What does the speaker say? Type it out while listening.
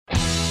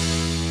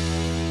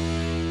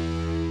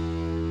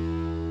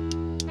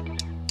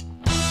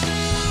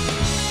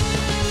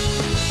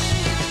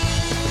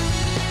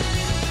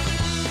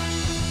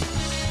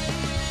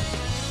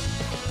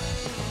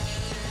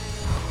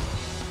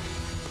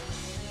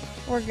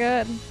We're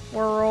good.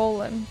 We're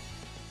rolling.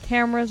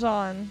 Cameras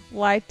on.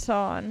 Lights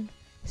on.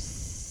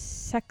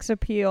 Sex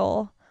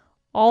appeal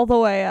all the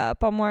way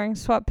up. I'm wearing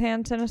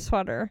sweatpants and a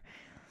sweater.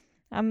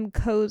 I'm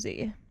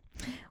cozy.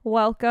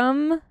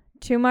 Welcome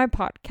to my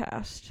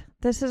podcast.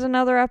 This is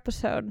another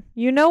episode.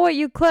 You know what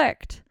you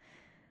clicked.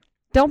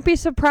 Don't be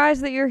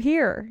surprised that you're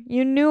here.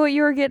 You knew what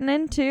you were getting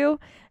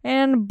into,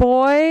 and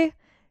boy,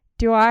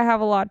 do I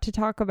have a lot to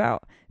talk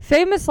about.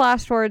 Famous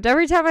last words.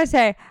 Every time I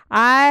say,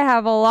 I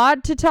have a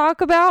lot to talk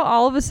about,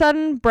 all of a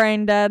sudden,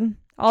 brain dead.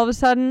 All of a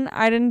sudden,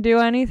 I didn't do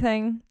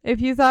anything. If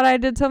you thought I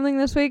did something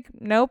this week,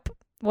 nope,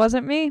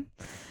 wasn't me.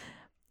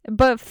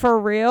 But for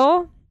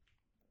real,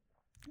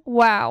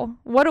 wow,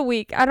 what a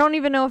week. I don't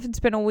even know if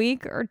it's been a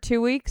week or 2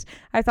 weeks.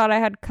 I thought I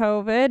had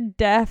COVID.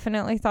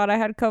 Definitely thought I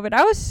had COVID.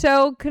 I was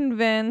so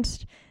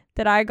convinced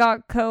that I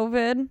got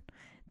COVID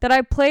that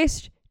I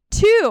placed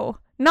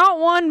not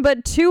one,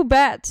 but two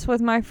bets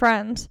with my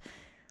friends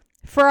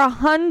for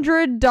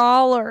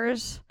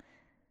 $100.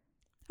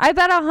 I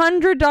bet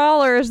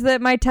 $100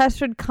 that my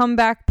test would come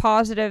back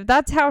positive.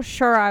 That's how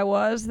sure I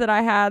was that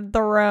I had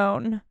the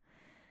Rone.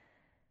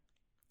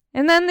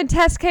 And then the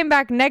test came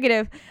back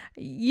negative.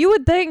 You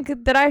would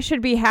think that I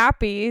should be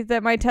happy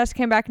that my test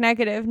came back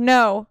negative.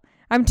 No,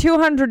 I'm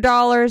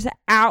 $200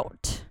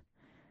 out.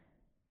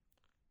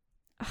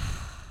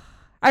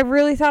 I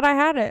really thought I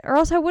had it, or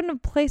else I wouldn't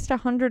have placed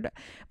 100.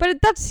 But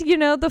that's,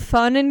 the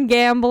fun in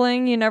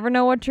gambling. You never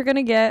know what you're going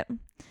to get.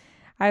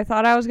 I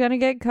thought I was going to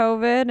get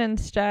COVID.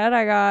 Instead,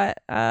 I got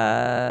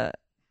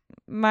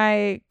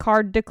my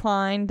card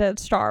declined at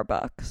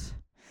Starbucks.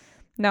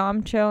 No,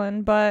 I'm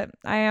chilling, but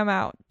I am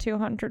out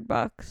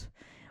 $200.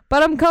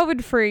 But I'm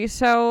COVID free,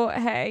 so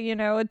hey,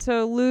 it's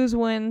a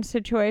lose-win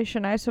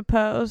situation, I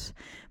suppose.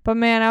 But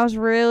man, I was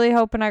really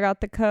hoping I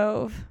got the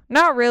Cove.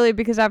 Not really,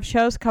 because I have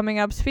shows coming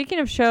up. Speaking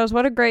of shows,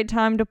 what a great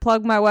time to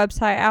plug my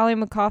website,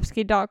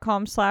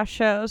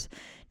 AllieMakovsky.com/shows.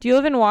 Do you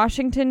live in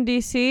Washington,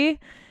 D.C.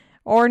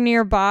 or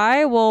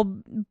nearby?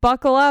 Well,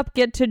 buckle up,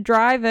 get to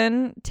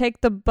driving,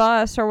 take the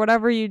bus or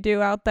whatever you do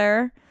out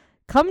there.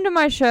 Come to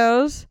my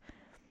shows.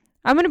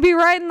 I'm going to be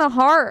right in the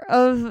heart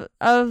of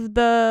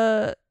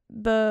the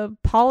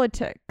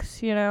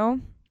politics, I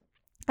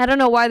don't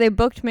know why they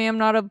booked me. I'm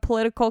not a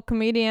political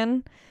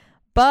comedian,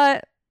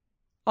 but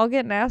I'll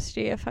get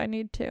nasty if I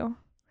need to.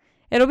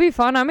 It'll be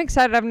fun. I'm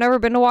excited. I've never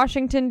been to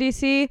Washington,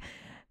 D.C.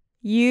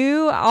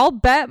 I'll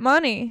bet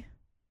money.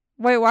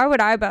 Wait, why would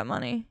I bet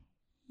money?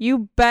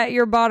 You bet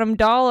your bottom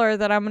dollar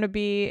that I'm going to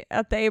be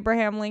at the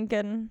Abraham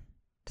Lincoln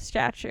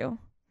statue.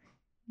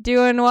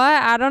 Doing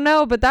what? I don't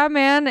know, but that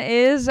man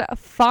is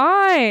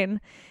fine.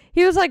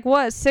 He was like,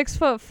 what,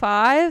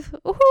 6'5"?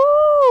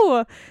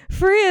 Ooh,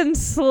 freeing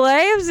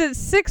slaves at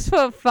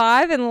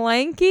 6'5" and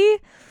lanky.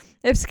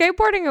 If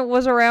skateboarding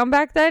was around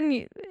back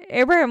then,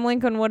 Abraham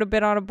Lincoln would have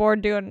been on a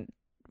board doing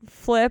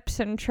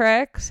flips and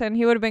tricks, and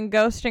he would have been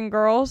ghosting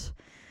girls.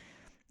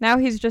 Now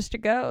he's just a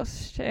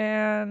ghost,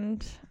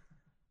 and,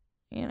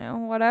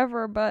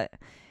 whatever, but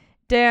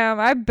damn,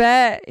 I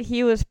bet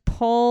he was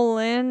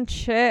pulling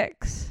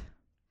chicks.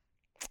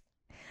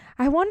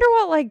 I wonder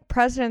what,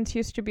 presidents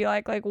used to be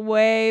like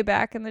way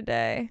back in the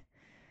day.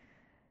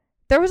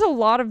 There was a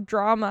lot of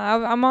drama.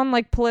 I'm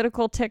on,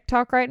 political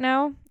TikTok right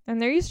now, and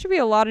there used to be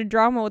a lot of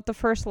drama with the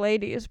first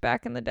ladies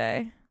back in the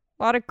day.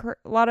 A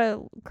lot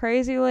of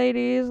crazy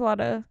ladies, a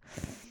lot of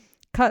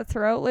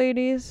cutthroat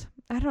ladies.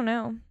 I don't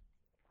know.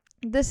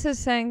 This is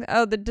saying,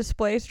 the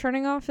display's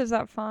turning off. Is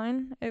that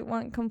fine? It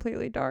went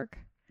completely dark.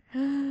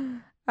 Uh-oh.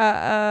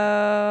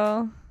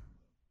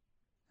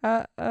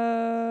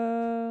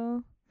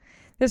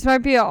 This might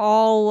be an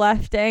all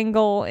left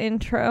angle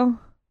intro.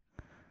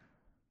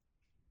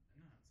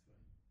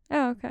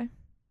 Oh, okay.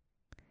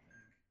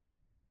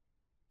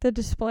 The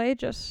display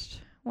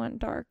just went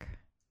dark.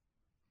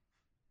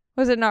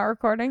 Was it not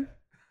recording?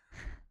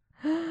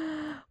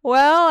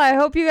 Well, I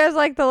hope you guys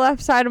like the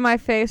left side of my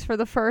face for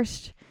the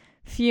first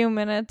few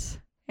minutes.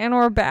 And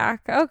we're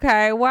back.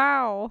 Okay,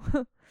 wow.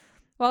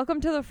 Welcome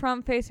to the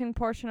front-facing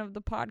portion of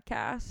the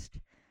podcast.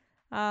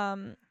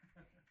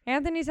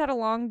 Anthony's had a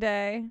long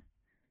day.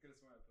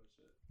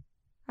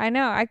 I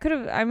know. I could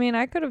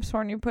have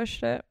sworn you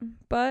pushed it,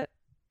 but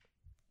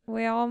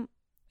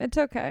it's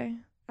okay.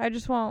 I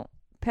just won't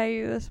pay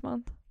you this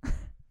month.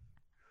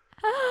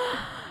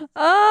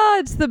 Oh,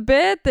 it's the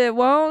bit that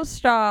won't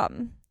stop.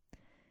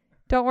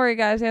 Don't worry,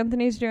 guys.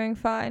 Anthony's doing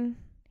fine.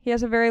 He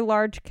has a very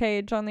large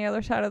cage on the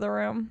other side of the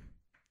room.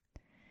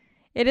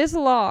 It is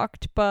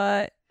locked,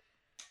 but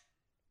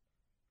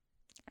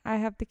I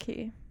have the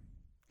key.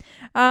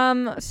 So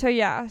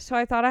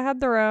I thought I had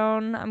the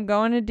Rone. I'm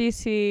going to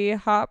DC,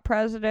 hot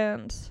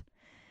presidents.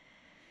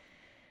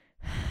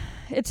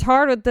 It's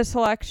hard with this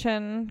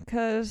election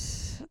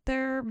because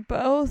they're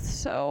both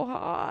so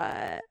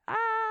hot.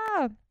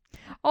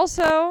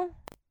 Also,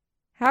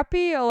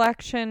 happy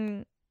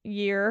election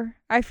year.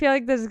 I feel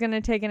like this is going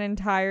to take an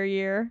entire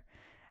year.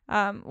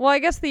 Well, I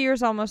guess the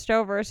year's almost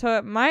over, so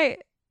it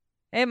might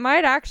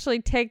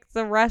actually take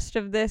the rest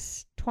of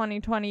this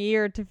 2020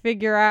 year to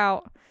figure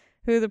out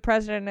who the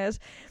president is.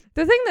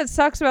 The thing that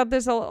sucks about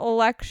this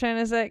election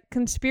is that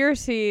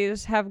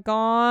conspiracies have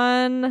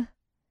gone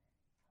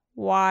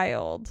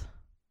wild.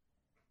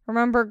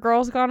 Remember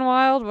Girls Gone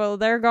Wild? Well,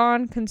 they're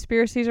gone.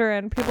 Conspiracies are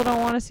in. People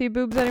don't want to see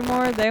boobs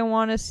anymore. They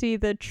want to see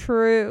the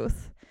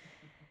truth.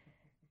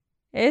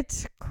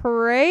 It's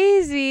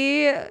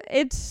crazy.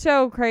 It's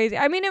so crazy.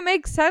 I mean, it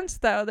makes sense,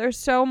 though. There's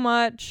so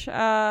much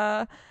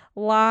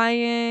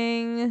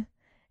lying,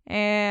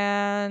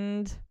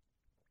 and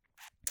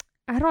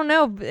I don't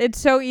know. It's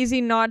so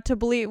easy not to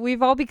believe.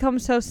 We've all become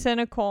so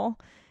cynical.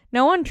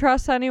 No one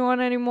trusts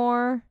anyone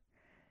anymore.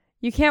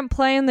 You can't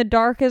play in the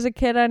dark as a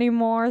kid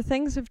anymore.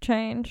 Things have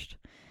changed.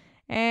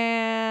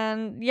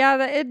 And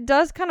yeah, it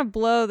does kind of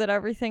blow that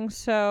everything's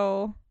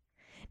so...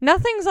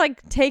 Nothing's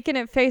like taken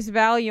at face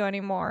value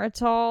anymore.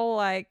 It's all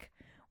like,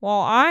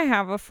 well, I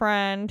have a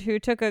friend who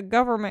took a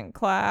government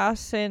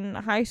class in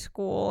high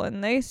school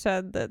and they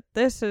said that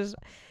this is...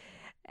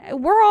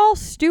 We're all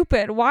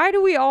stupid. Why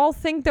do we all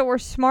think that we're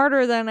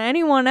smarter than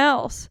anyone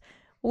else?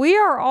 We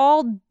are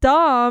all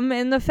dumb,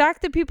 and the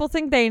fact that people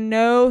think they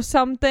know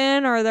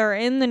something or they're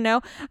in the know.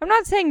 I'm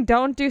not saying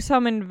don't do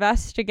some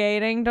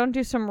investigating, don't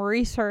do some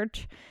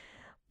research,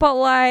 but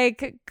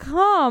like,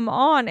 come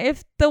on.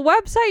 If the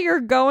website you're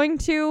going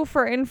to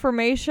for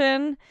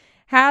information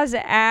has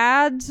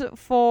ads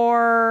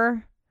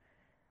for...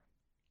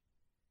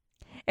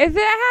 If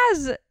it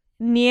has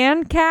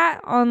Nyan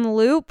Cat on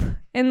loop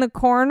in the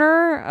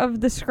corner of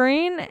the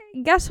screen,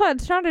 guess what?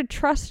 It's not a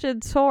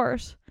trusted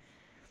source.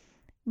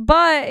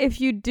 But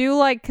if you do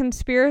like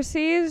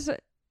conspiracies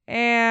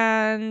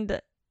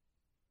and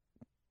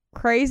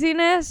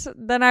craziness,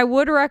 then I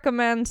would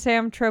recommend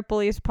Sam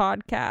Tripoli's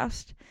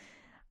podcast.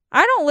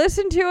 I don't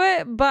listen to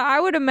it, but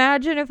I would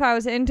imagine if I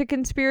was into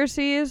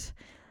conspiracies,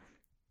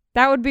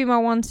 that would be my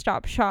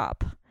one-stop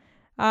shop.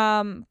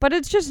 But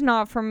it's just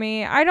not for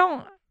me. I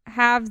don't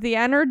have the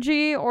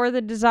energy or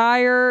the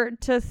desire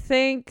to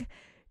think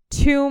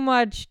too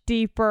much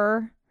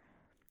deeper.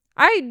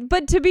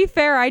 But to be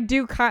fair, I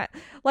do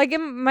like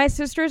in my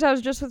sisters, I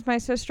was just with my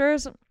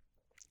sisters.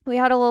 We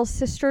had a little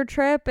sister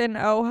trip in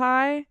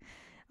Ojai.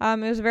 It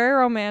was very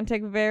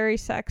romantic, very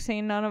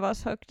sexy. None of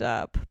us hooked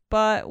up,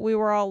 but we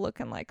were all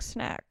looking like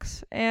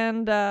snacks.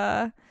 And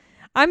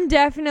I'm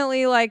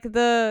definitely like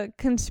the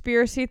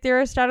conspiracy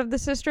theorist out of the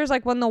sisters.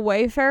 Like when the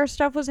Wayfair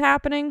stuff was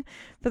happening,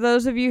 for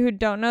those of you who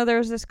don't know, there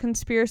was this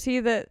conspiracy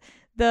that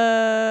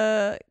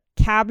the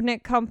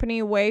cabinet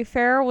company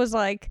Wayfair was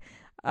like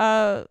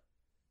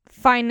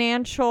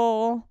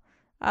financial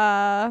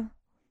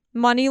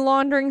money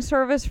laundering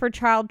service for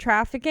child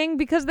trafficking,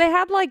 because they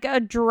had like a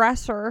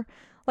dresser,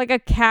 like a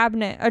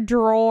cabinet, a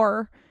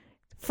drawer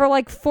for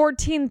like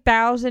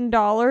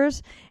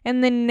 $14,000,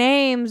 and the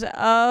names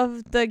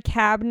of the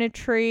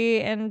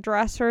cabinetry and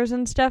dressers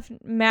and stuff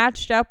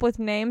matched up with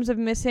names of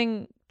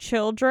missing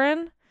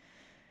children.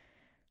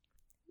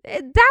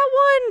 That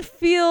one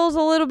feels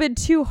a little bit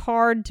too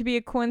hard to be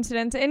a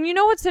coincidence. And you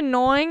know what's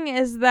annoying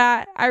is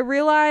that I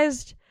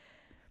realized,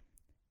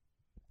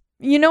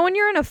 you know, when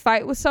you're in a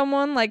fight with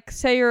someone, like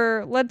say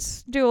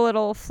let's do a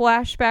little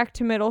flashback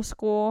to middle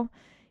school.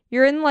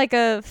 You're in like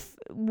a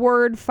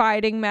word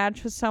fighting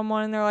match with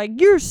someone and they're like,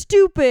 you're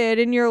stupid.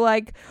 And you're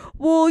like,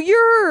 well,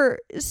 you're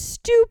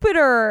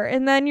stupider.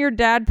 And then your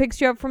dad picks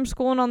you up from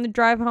school and on the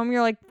drive home,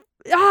 you're like,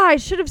 I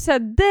should have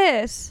said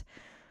this.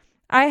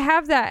 I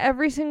have that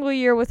every single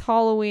year with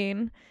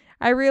Halloween.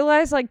 I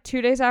realized like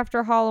 2 days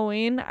after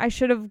Halloween, I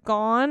should have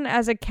gone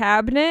as a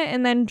cabinet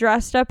and then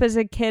dressed up as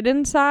a kid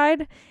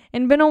inside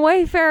and been a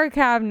Wayfair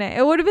cabinet.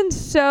 It would have been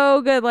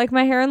so good. Like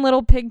my hair in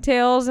little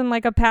pigtails and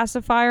like a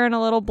pacifier and a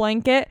little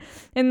blanket,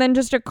 and then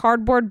just a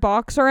cardboard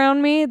box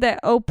around me that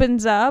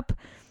opens up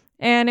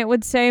and it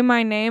would say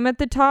my name at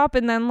the top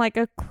and then like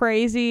a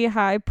crazy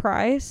high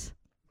price.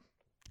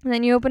 And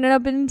then you open it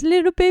up and it's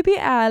little baby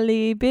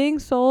Allie being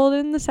sold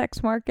in the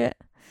sex market.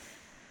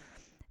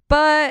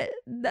 But,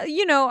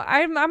 you know,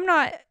 I'm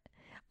not,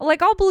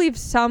 like, I'll believe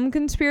some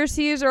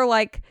conspiracies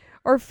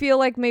or feel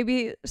like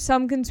maybe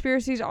some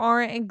conspiracies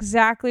aren't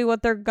exactly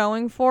what they're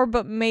going for,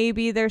 but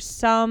maybe there's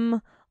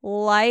some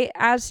light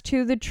as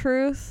to the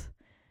truth.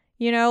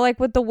 You know, like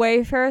with the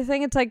Wayfair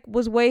thing, it's like,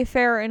 was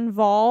Wayfair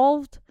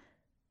involved?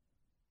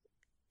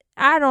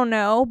 I don't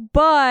know,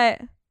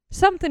 but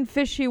something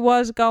fishy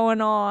was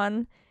going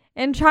on.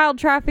 And child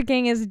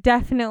trafficking is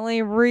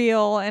definitely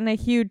real and a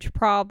huge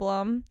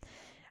problem.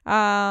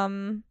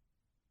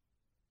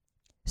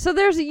 So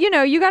there's, you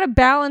know, you got to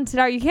balance it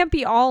out. You can't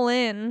be all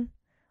in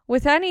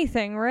with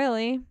anything,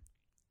 really.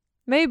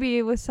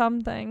 Maybe with some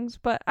things,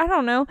 but I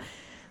don't know.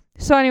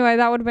 So anyway,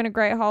 that would have been a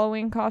great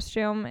Halloween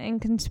costume in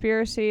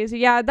conspiracies.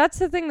 Yeah, that's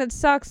the thing that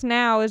sucks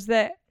now, is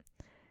that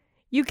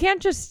you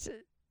can't just,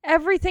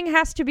 everything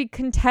has to be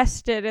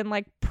contested and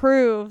like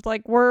proved.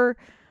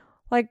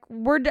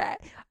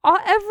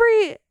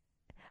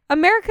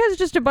 America is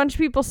just a bunch of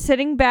people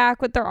sitting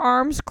back with their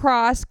arms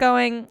crossed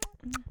going,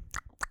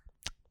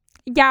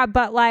 yeah,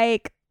 but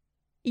like,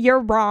 you're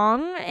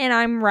wrong and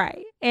I'm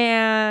right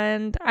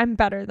and I'm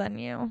better than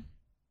you.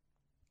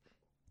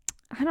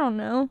 I don't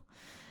know.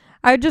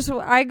 I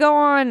go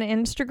on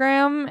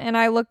Instagram and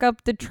I look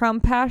up the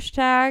Trump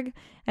hashtag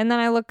and then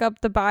I look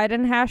up the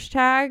Biden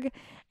hashtag,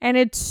 and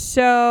it's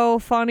so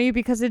funny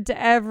because it's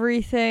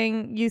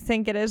everything you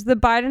think it is. The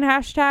Biden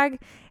hashtag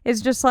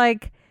is just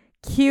like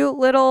cute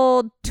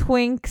little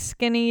twink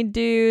skinny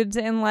dudes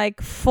in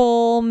like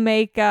full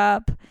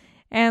makeup,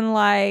 and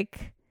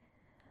like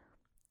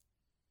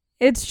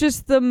it's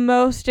just the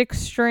most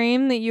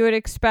extreme that you would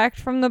expect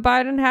from the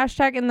Biden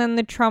hashtag. And then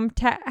the Trump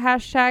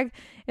hashtag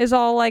is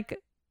all like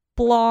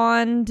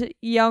blonde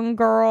young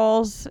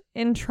girls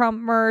in Trump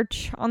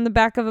merch on the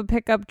back of a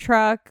pickup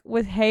truck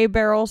with hay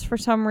barrels for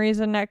some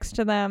reason next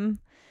to them.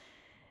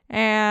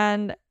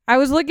 And I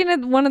was looking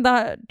at one of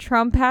the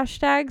Trump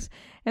hashtags,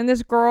 and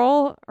this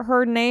girl,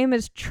 her name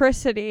is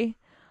Tricity.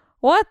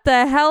 What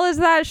the hell is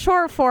that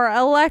short for?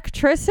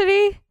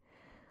 Electricity?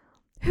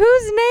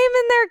 Who's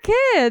naming their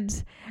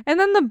kids? And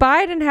then the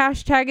Biden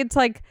hashtag,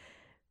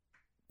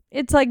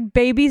 it's like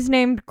babies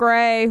named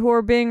Gray who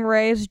are being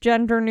raised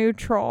gender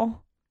neutral.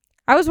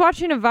 I was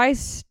watching a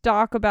Vice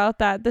doc about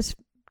that. This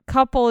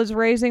couple is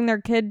raising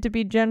their kid to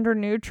be gender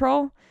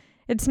neutral.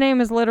 Its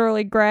name is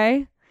literally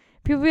Gray.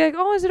 People be like,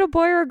 oh, is it a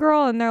boy or a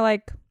girl? And they're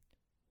like,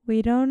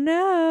 we don't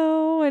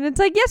know. And it's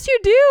like, yes, you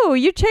do.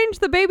 You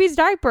changed the baby's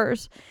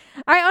diapers.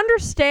 I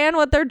understand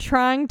what they're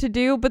trying to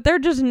do, but they're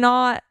just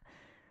not.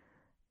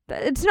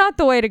 It's not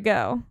the way to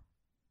go.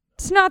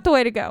 It's not the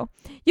way to go.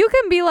 You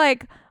can be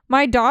like,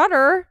 my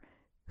daughter,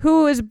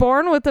 who is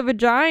born with a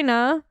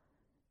vagina,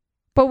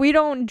 but we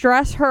don't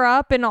dress her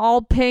up in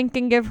all pink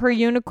and give her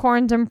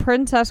unicorns and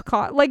princess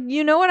like,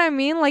 you know what I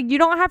mean? Like, you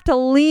don't have to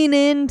lean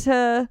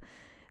into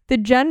the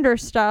gender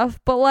stuff,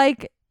 but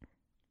like,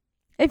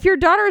 if your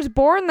daughter is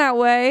born that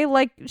way,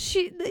 like,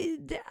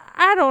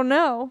 I don't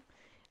know.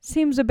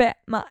 Seems a bit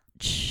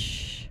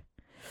much.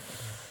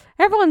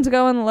 Everyone's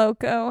going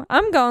loco.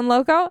 I'm going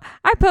loco.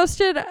 I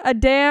posted a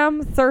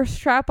damn thirst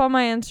trap on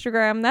my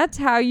Instagram. That's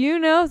how you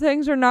know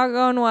things are not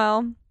going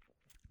well.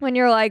 When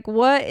you're like,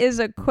 what is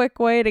a quick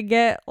way to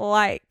get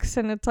likes?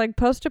 And it's like,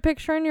 post a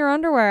picture in your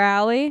underwear,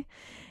 Allie.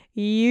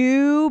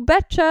 You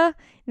betcha.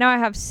 Now I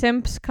have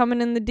simps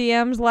coming in the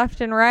DMs left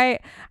and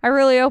right. I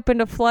really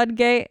opened a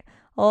floodgate.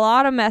 A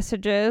lot of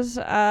messages.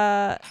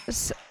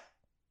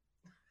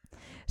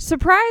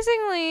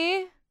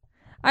 Surprisingly,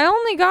 I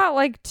only got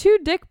like 2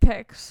 dick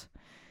pics.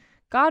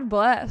 God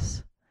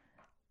bless.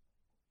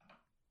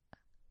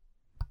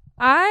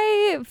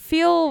 I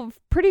feel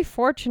pretty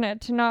fortunate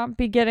to not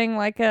be getting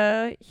like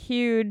a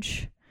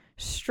huge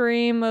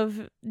stream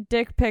of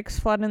dick pics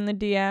flooding the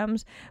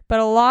DMs, but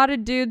a lot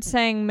of dudes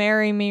saying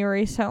marry me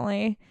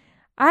recently.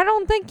 I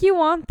don't think you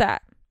want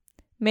that.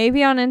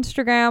 Maybe on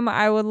Instagram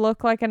I would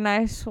look like a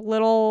nice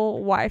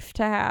little wife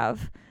to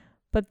have,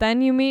 but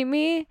then you meet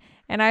me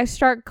and I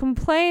start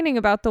complaining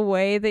about the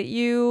way that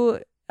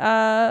you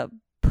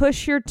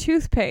push your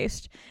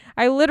toothpaste.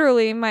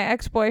 My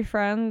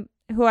ex-boyfriend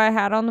who I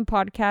had on the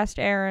podcast,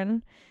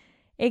 Aaron,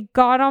 it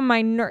got on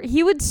my nerve.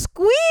 He would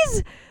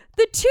squeeze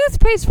the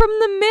toothpaste from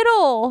the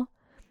middle,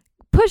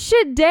 push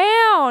it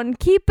down,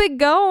 keep it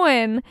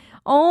going.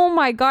 Oh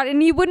my God.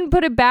 And he wouldn't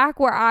put it back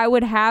where I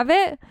would have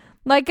it.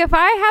 Like, if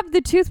I have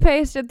the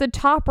toothpaste at the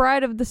top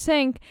right of the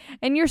sink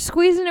and you're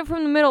squeezing it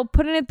from the middle,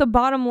 putting it at the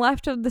bottom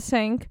left of the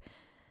sink,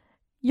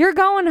 you're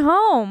going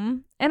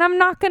home and I'm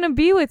not going to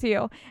be with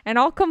you. And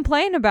I'll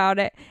complain about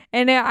it.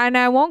 And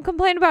I won't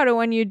complain about it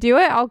when you do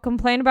it. I'll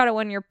complain about it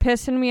when you're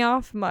pissing me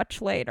off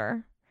much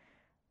later.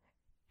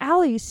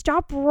 Allie,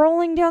 stop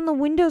rolling down the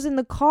windows in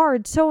the car.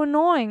 It's so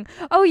annoying.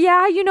 Oh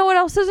yeah, you know what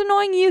else is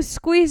annoying? You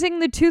squeezing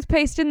the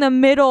toothpaste in the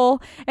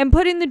middle and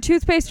putting the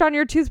toothpaste on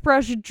your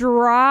toothbrush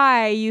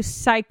dry, you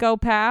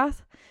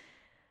psychopath.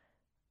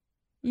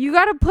 You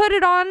gotta put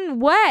it on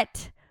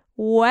wet.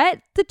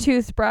 Wet the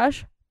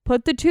toothbrush.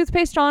 Put the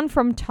toothpaste on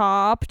from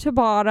top to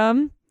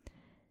bottom.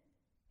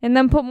 And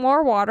then put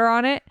more water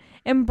on it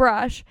and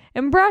brush.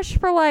 And brush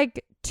for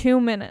like 2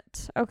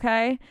 minutes,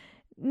 okay?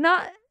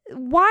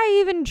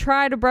 Why even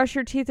try to brush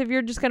your teeth if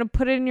you're just going to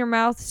put it in your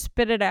mouth,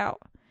 spit it out?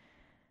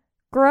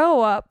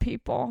 Grow up,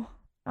 people.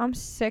 I'm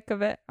sick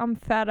of it. I'm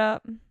fed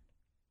up.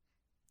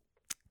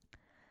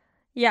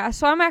 Yeah,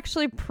 so I'm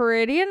actually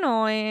pretty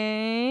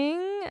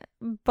annoying,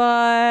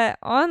 but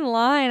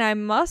online I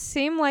must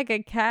seem like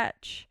a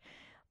catch,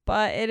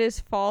 but it is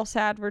false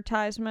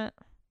advertisement.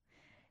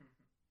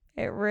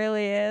 It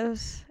really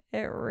is.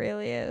 It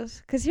really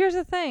is. Because here's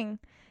the thing.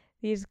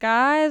 These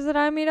guys that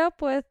I meet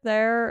up with,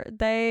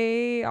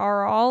 they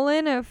are all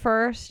in at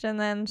first, and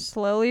then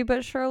slowly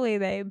but surely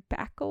they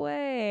back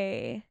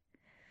away.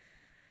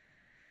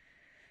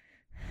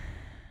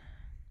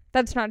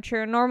 That's not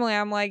true. Normally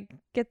I'm like,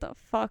 get the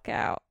fuck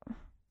out.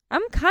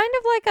 I'm kind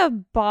of like a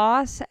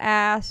boss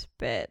ass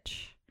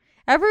bitch.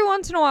 Every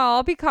once in a while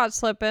I'll be caught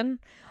slipping.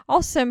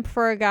 I'll simp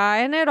for a guy,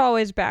 and it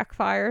always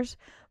backfires.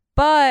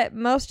 But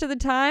most of the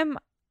time,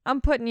 I'm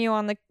putting you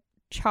on the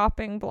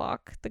chopping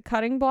block. The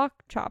cutting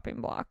block?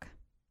 Chopping block.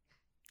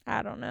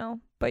 I don't know.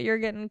 But you're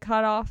getting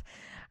cut off.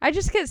 I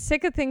just get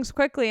sick of things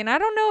quickly. And I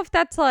don't know if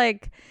that's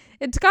like,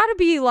 it's got to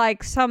be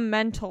like some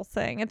mental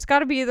thing. It's got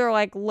to be either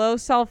like low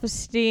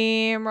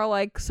self-esteem or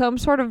like some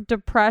sort of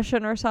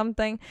depression or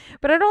something.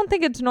 But I don't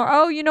think it's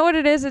oh, you know what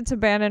it is? It's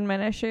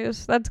abandonment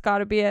issues. That's got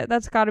to be it.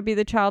 That's got to be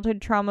the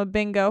childhood trauma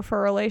bingo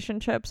for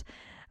relationships.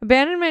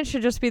 Abandonment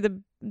should just be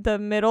the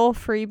middle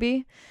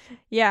freebie.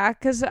 Yeah,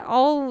 because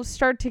I'll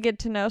start to get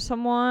to know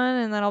someone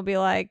and then I'll be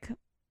like,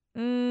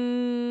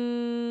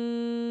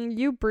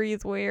 you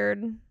breathe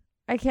weird.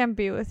 I can't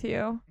be with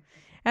you.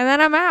 And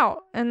then I'm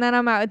out.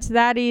 It's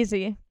that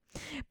easy.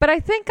 But I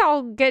think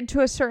I'll get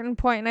to a certain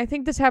point, and I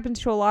think this happens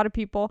to a lot of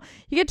people.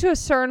 You get to a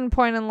certain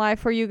point in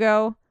life where you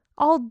go,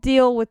 I'll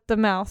deal with the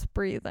mouth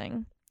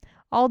breathing.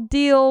 I'll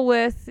deal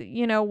with,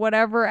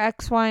 whatever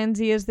X, Y, and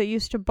Z is that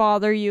used to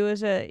bother you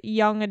as a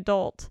young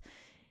adult.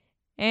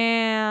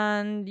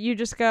 And you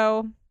just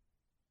go,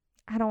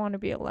 I don't want to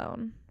be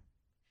alone.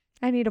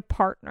 I need a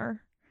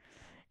partner.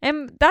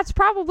 And that's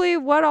probably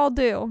what I'll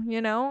do,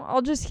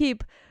 I'll just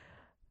keep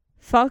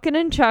fucking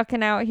and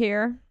chucking out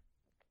here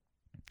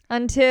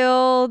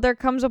until there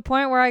comes a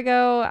point where I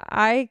go,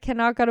 I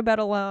cannot go to bed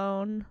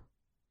alone.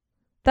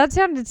 That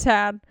sounded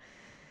sad.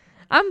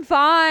 I'm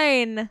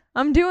fine.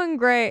 I'm doing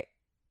great.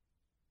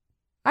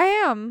 I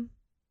am.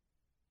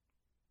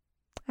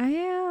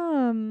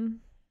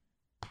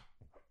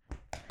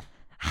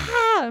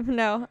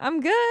 No, I'm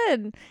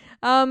good.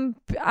 I'm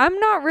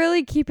not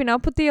really keeping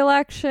up with the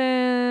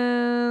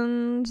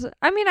elections.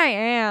 I mean, I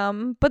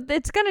am, but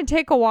it's going to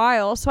take a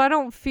while, so I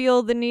don't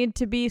feel the need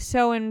to be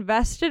so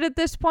invested at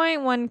this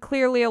point when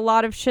clearly a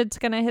lot of shit's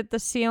going to hit the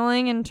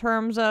ceiling in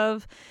terms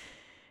of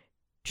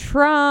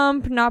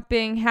Trump not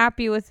being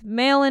happy with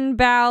mail-in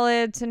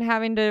ballots and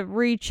having to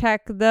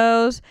recheck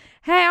those.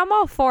 Hey, I'm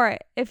all for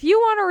it. If you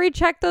want to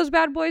recheck those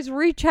bad boys,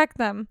 recheck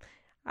them.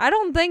 I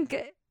don't think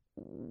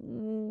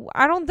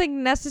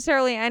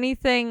necessarily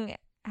anything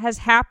has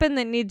happened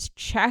that needs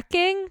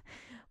checking,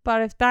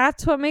 but if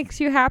that's what makes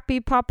you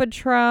happy, Papa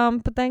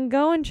Trump, then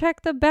go and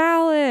check the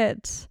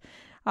ballots.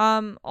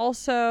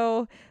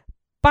 Also,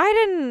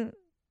 Biden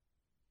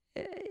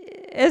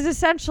is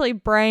essentially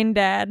brain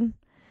dead.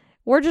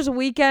 We're just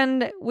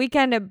weekend at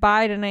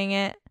Bidening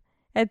it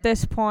at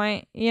this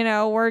point.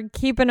 We're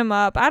keeping him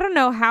up. I don't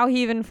know how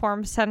he even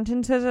forms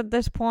sentences at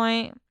this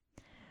point.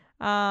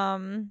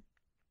 But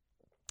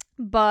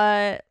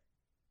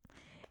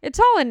it's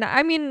all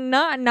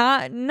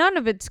none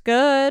of it's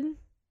good.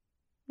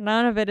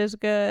 None of it is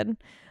good.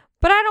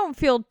 But I don't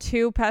feel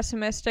too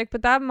pessimistic,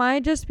 but that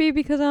might just be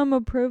because I'm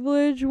a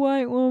privileged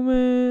white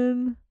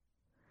woman.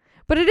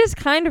 But it is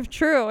kind of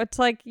true. It's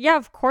like, yeah,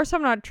 of course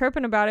I'm not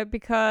tripping about it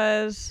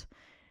because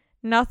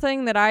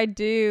nothing that I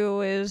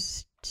do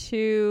is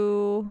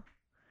too,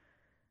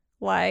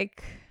 is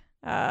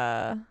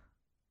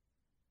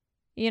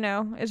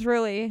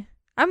really,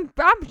 I'm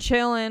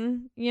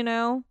chilling,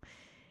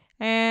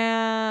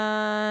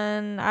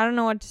 and I don't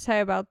know what to say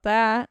about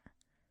that.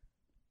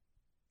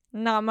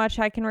 Not much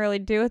I can really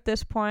do at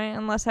this point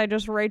unless I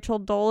just Rachel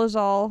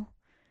Dolezal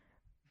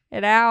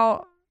it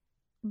out.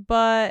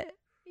 But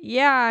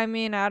yeah, I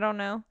mean, I don't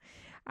know.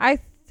 I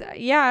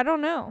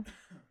don't know.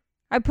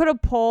 I put a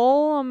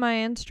poll on my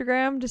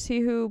Instagram to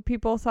see who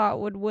people thought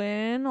would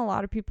win. A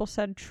lot of people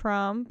said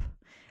Trump.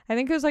 I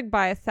think it was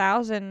by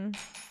 1,000.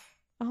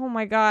 Oh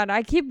my God.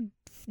 I keep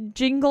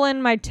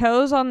jingling my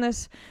toes on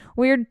this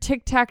weird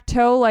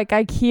tic-tac-toe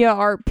IKEA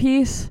art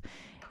piece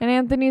in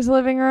Anthony's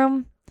living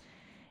room.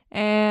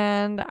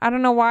 And I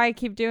don't know why I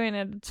keep doing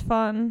it. It's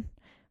fun.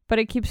 But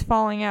it keeps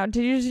falling out.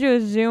 Did you just do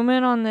a zoom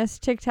in on this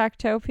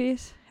tic-tac-toe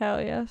piece?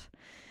 Hell yes.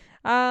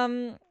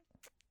 But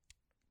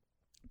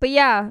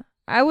yeah,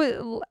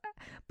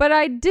 but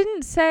I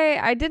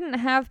didn't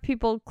have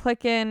people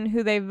click in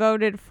who they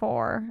voted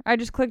for. I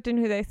just clicked in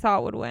who they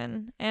thought would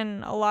win.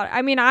 And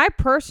I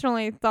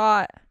personally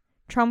thought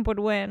Trump would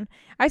win.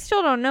 I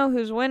still don't know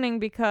who's winning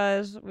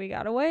because we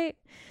gotta wait.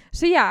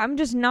 So yeah, I'm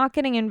just not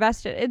getting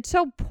invested. It's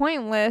so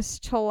pointless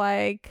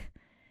to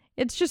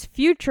it's just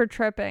future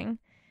tripping.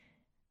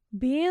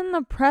 Be in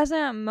the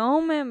present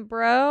moment,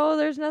 bro.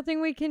 There's nothing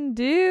we can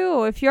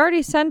do. If you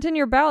already sent in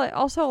your ballot,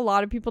 also a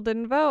lot of people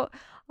didn't vote.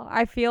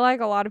 I feel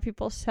like a lot of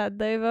people said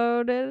they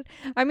voted.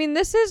 I mean,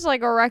 this is a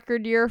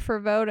record year for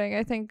voting.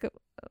 I think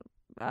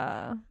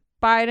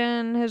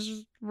Biden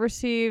has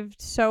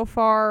received so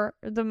far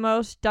the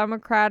most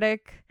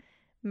Democratic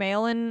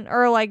mail-in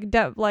or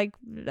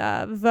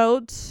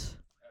votes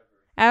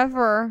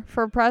ever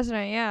for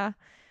president. Yeah,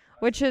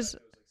 which is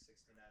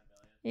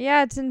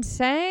it's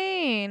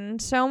insane.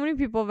 So many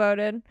people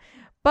voted.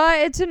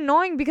 But it's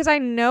annoying because I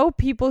know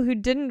people who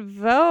didn't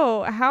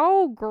vote.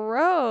 How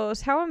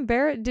gross. How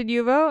embarrassing. Did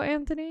you vote,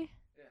 Anthony?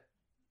 Yeah.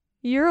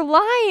 You're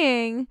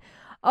lying.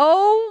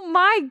 Oh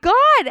my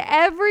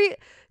God.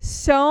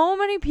 So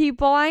many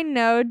people I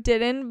know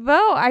didn't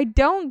vote. I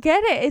don't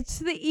get it. It's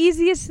the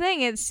easiest thing.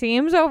 It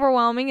seems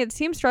overwhelming. It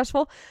seems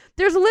stressful.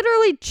 There's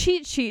literally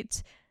cheat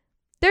sheets.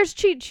 There's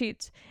cheat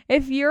sheets.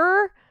 If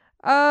you're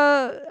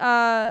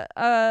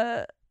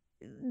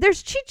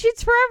there's cheat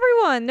sheets for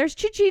everyone. There's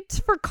cheat sheets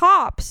for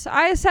cops.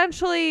 I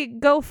essentially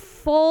go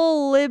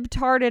full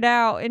libtarded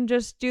out and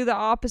just do the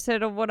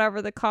opposite of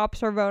whatever the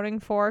cops are voting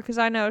for, because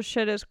I know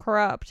shit is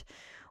corrupt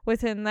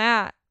within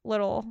that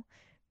little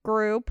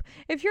group.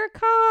 If you're a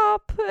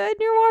cop and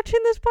you're watching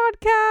this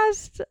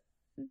podcast,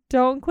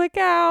 don't click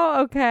out,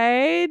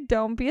 okay?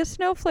 Don't be a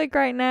snowflake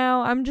right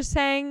now. I'm just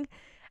saying,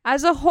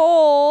 as a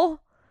whole,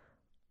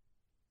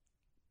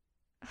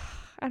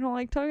 I don't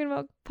like talking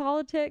about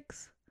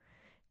politics.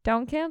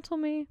 Don't cancel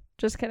me.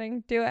 Just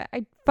kidding. Do it.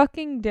 I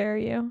fucking dare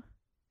you.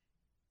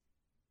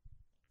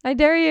 I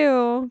dare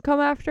you.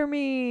 Come after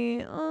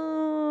me.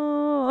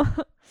 Oh.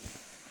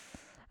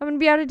 I'm gonna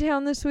be out of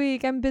town this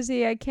week. I'm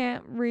busy. I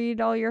can't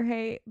read all your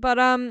hate. But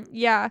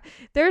yeah,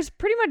 there's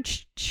pretty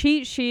much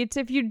cheat sheets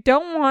if you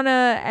don't want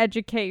to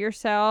educate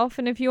yourself,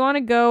 and if you want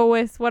to go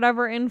with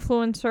whatever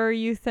influencer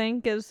you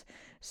think is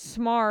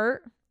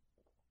smart.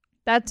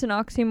 That's an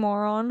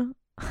oxymoron.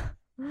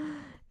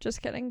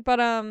 Just kidding. But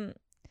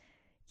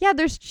yeah,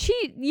 there's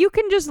cheat. You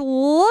can just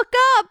look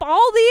up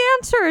all the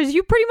answers.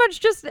 You pretty much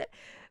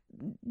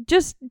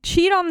just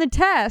cheat on the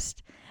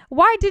test.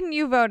 Why didn't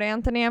you vote,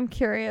 Anthony? I'm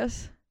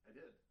curious. I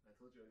did. I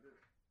told you I did.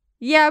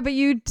 Yeah, but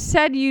you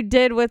said you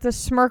did with a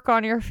smirk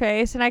on your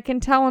face, and I can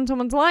tell when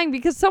someone's lying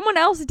because someone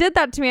else did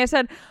that to me. I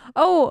said,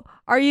 "Oh,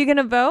 are you going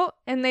to vote?"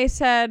 And they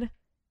said,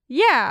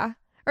 "Yeah."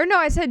 Or no,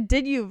 I said,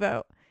 "Did you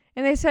vote?"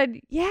 And they said,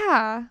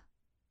 "Yeah."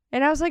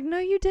 And I was like, "No,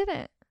 you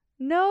didn't.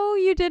 No,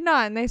 you did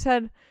not." And they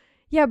said,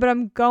 "Yeah, but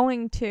I'm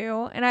going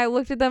to." And I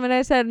looked at them and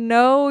I said,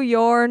 "No,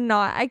 you're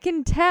not. I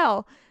can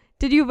tell."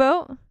 Did you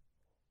vote? Yeah.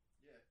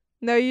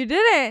 No, you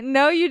didn't.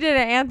 No, you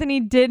didn't. Anthony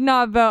did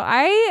not vote.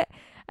 I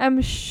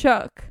am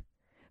shook.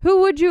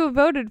 Who would you have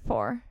voted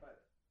for?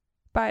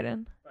 Biden.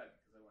 Biden,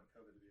 because I want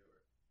COVID to be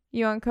over.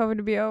 You want COVID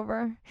to be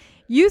over?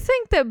 You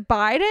think that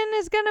Biden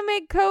is going to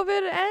make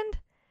COVID end?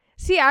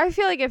 See, I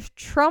feel like if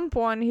Trump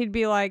won, he'd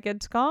be like,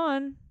 it's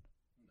gone.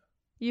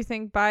 You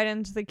think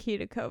Biden's the key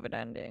to COVID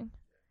ending?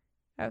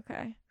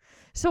 Okay.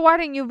 So why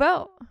didn't you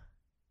vote? I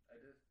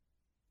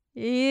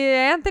did.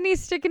 Yeah,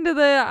 Anthony's sticking to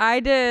the I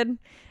did.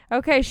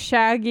 Okay,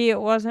 Shaggy,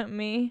 it wasn't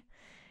me.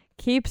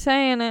 Keep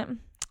saying it.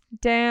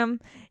 Damn.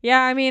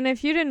 Yeah, I mean,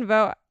 if you didn't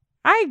vote,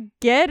 I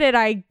get it,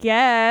 I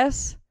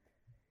guess.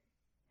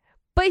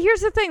 But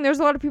here's the thing. There's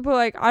a lot of people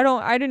like,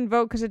 I didn't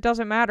vote because it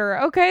doesn't matter.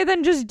 Okay,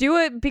 then just do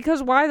it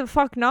because why the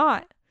fuck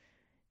not?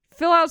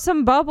 Fill out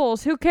some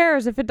bubbles. Who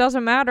cares if it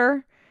doesn't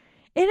matter?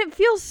 And it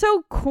feels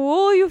so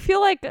cool. You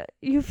feel like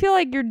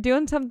you're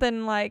doing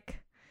something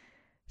like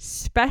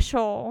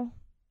special.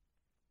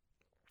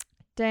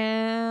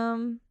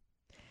 Damn.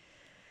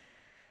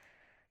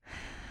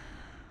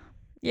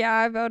 Yeah,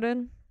 I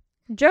voted.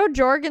 Jo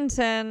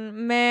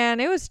Jorgensen,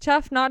 man, it was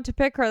tough not to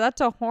pick her. That's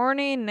a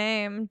horny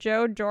name,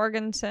 Jo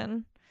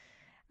Jorgensen.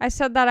 I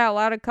said that out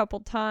loud a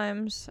couple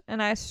times,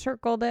 and I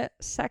circled it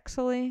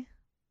sexily,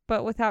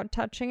 but without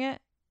touching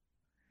it.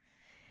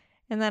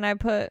 And then I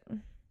put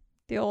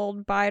the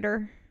old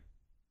biter.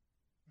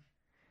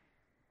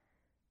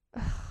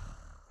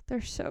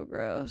 They're so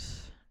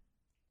gross.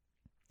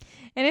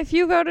 And if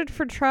you voted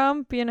for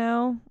Trump, you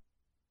know,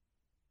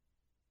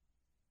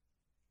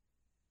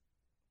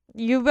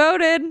 you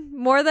voted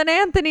more than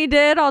Anthony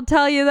did, I'll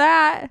tell you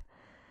that.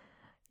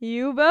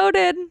 You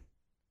voted.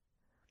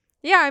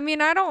 Yeah, I mean,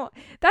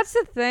 that's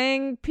the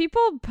thing.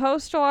 People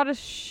post a lot of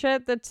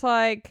shit that's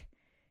like,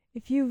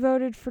 if you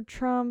voted for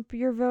Trump,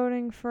 you're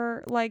voting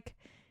for, like,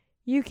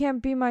 you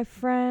can't be my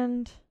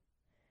friend.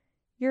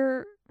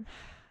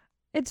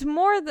 It's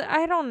more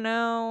I don't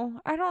know.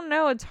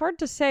 It's hard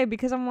to say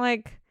because I'm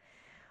like,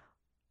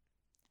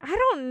 I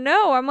don't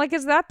know. I'm like,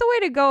 is that the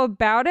way to go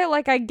about it?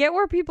 Like, I get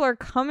where people are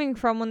coming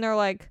from when they're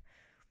like,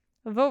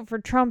 a vote for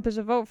Trump is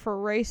a vote for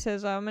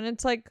racism. And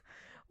it's like,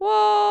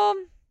 well,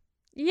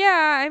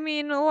 yeah, I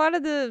mean, a lot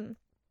of the...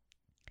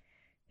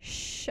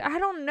 I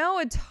don't know.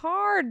 It's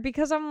hard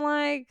because I'm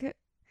like...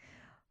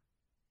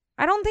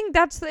 I don't think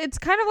it's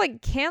kind of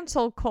like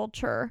cancel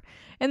culture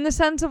in the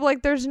sense of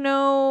like there's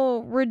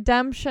no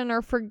redemption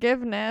or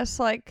forgiveness.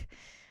 Like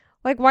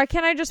why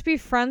can't I just be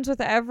friends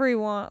with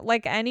everyone?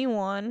 Like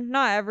anyone,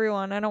 not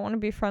everyone. I don't want to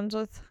be friends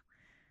with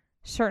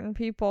certain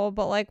people,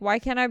 but like why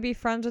can't I be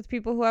friends with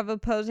people who have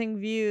opposing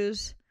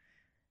views?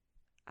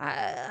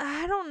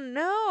 I don't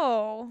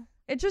know.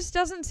 It just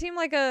doesn't seem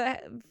like a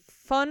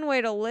fun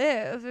way to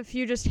live if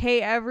you just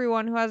hate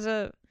everyone who has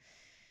a...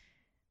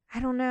 I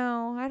don't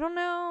know.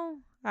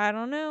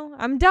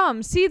 I'm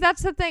dumb. See,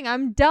 that's the thing.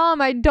 I'm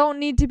dumb. I don't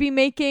need to be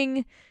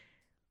making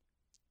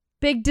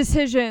big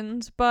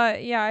decisions.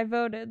 But yeah, I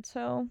voted.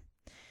 So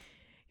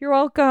you're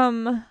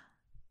welcome,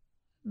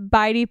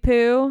 Bitey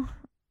Poo.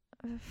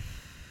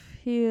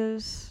 He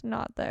is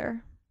not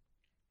there.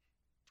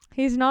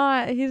 He's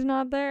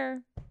not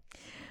there.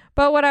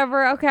 But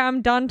whatever. Okay,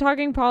 I'm done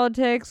talking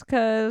politics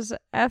because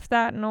F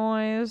that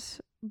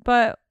noise.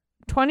 But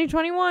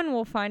 2021,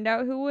 we'll find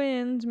out who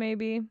wins,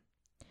 maybe.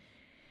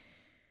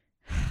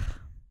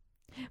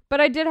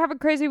 But I did have a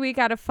crazy week.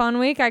 I had a fun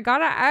week. I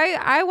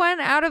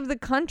went out of the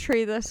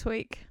country this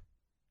week.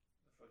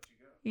 Where'd you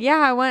go? Yeah,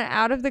 I went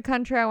out of the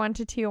country. I went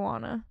to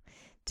Tijuana.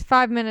 It's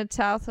 5 minutes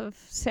south of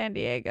San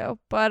Diego.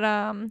 But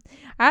I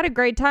had a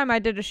great time. I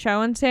did a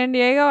show in San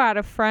Diego. I had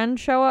a friend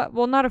show up.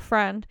 Well, not a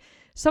friend.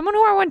 Someone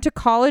who I went to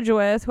college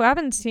with, who I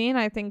haven't seen,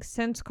 I think,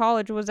 since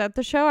college, was at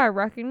the show. I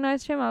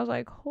recognized him. I was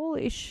like,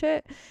 holy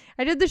shit.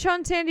 I did the show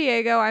in San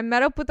Diego. I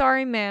met up with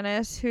Ari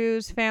Manis,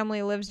 whose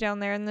family lives down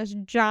there in this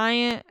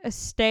giant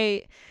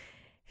estate.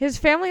 His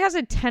family has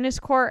a tennis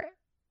court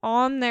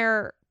on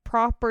their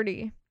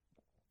property.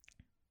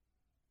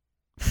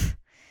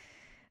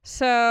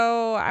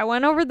 So I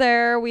went over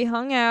there. We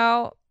hung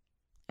out.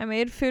 I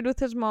made food with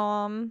his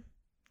mom.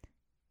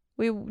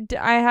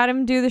 I had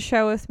him do the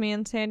show with me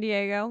in San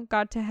Diego.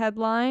 Got to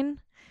headline.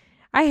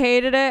 I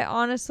hated it,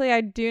 honestly.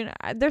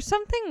 There's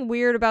something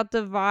weird about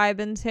the vibe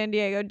in San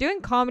Diego.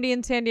 Doing comedy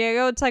in San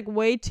Diego, it's like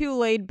way too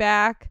laid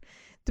back.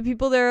 The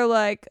people there are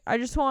like, I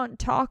just want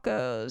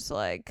tacos.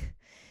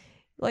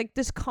 Like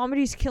this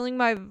comedy's killing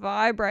my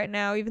vibe right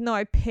now, even though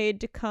I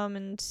paid to come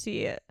and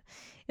see it.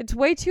 It's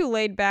way too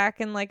laid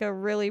back in like a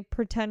really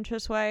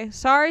pretentious way.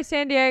 Sorry,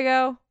 San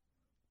Diego.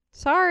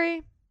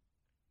 Sorry.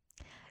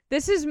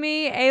 This is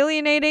me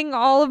alienating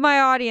all of my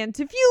audience.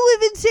 If you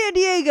live in San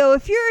Diego,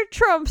 if you're a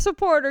Trump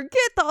supporter,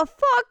 get the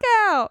fuck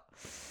out.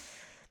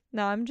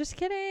 No, I'm just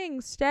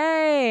kidding.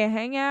 Stay,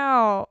 hang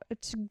out.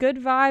 It's good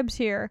vibes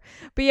here.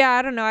 But yeah,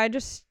 I don't know.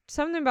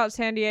 Something about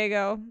San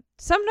Diego.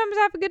 Sometimes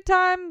I have a good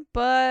time,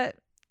 but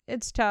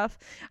it's tough.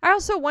 I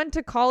also went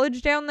to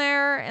college down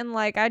there, and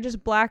like I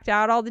just blacked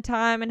out all the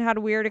time and had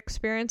weird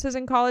experiences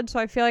in college. So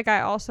I feel like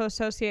I also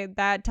associate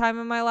that time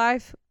in my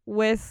life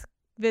with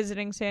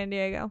visiting San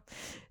Diego.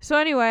 So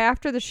anyway,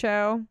 after the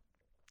show,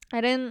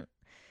 I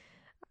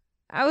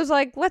was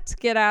like, let's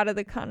get out of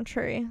the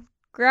country.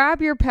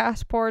 Grab your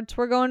passports.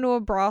 We're going to a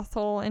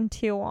brothel in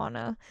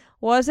Tijuana.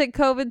 Was it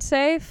COVID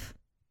safe?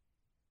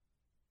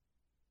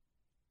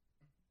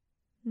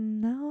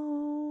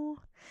 No.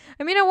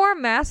 I mean, I wore a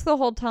mask the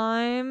whole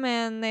time,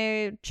 and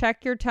they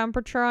check your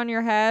temperature on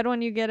your head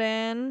when you get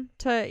in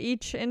to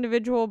each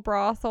individual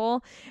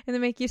brothel, and they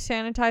make you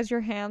sanitize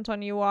your hands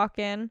when you walk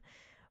in.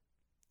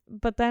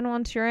 But then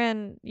once you're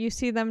in, you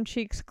see them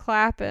cheeks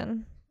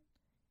clapping.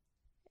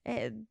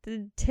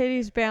 The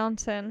titties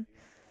bouncing.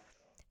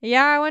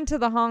 Yeah, I went to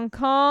the Hong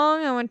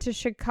Kong. I went to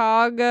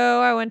Chicago.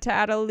 I went to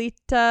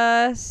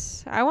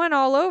Adelitas. I went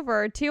all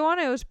over.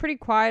 Tijuana, it was pretty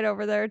quiet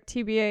over there,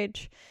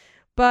 TBH.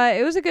 But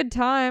it was a good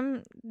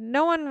time.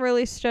 No one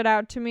really stood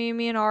out to me.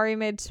 Me and Ari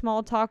made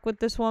small talk with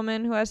this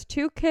woman who has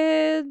 2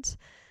 kids.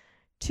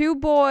 2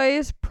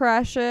 boys,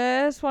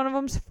 precious. One of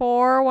them's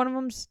 4. One of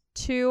them's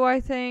 2,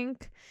 I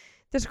think.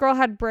 This girl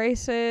had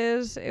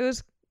braces. It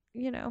was,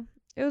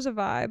 it was a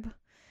vibe.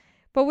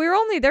 But we were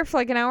only there for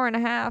like an hour and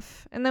a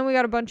half. And then we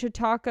got a bunch of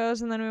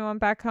tacos, and then we went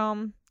back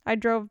home. I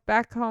drove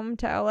back home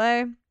to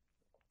LA.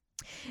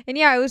 And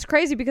yeah, it was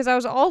crazy because I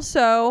was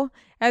also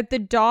at the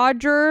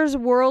Dodgers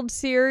World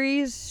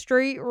Series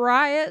street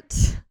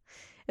riot.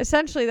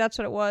 Essentially, that's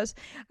what it was.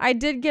 I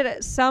did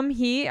get some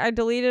heat. I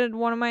deleted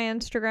one of my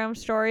Instagram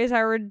stories. I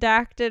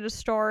redacted a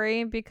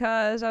story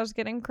because I was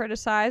getting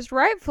criticized.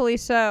 Rightfully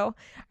so.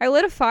 I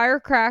lit a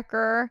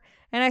firecracker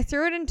and I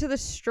threw it into the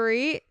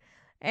street.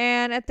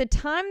 And at the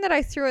time that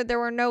I threw it, there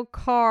were no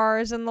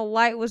cars and the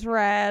light was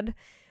red.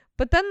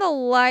 But then the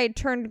light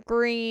turned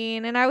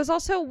green. And I was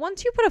also,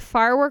 once you put a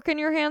firework in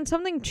your hand,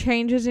 something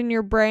changes in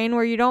your brain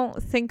where you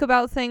don't think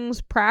about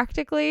things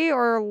practically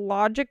or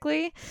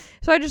logically.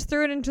 So I just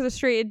threw it into the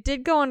street. It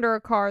did go under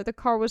a car. The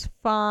car was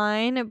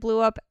fine. It blew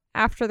up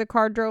after the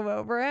car drove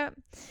over it.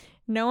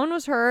 No one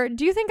was hurt.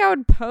 Do you think I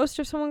would post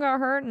if someone got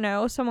hurt?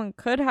 No, someone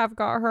could have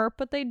got hurt,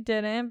 but they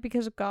didn't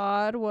because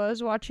God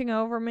was watching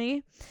over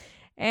me.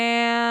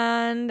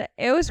 And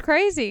it was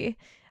crazy.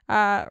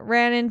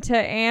 Ran into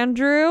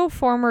Andrew,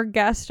 former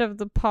guest of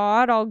the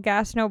pod, All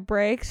Gas No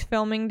Breaks,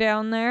 filming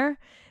down there.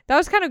 That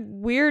was kind of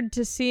weird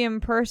to see in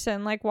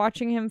person, like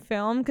watching him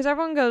film, because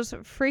everyone goes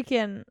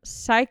freaking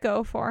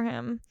psycho for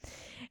him.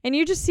 And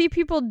you just see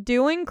people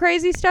doing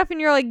crazy stuff,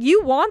 and you're like,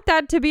 you want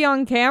that to be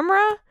on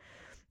camera?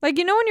 Like,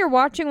 when you're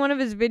watching one of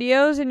his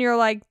videos, and you're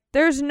like,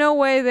 there's no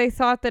way they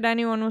thought that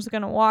anyone was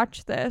going to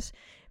watch this.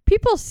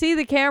 People see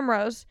the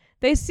cameras.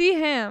 They see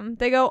him.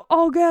 They go,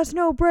 All Gas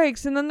No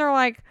Breaks. And then they're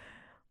like,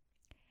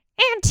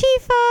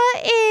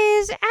 Antifa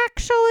is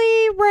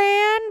actually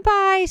ran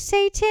by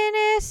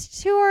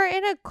Satanists who are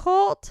in a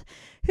cult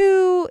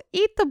who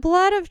eat the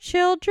blood of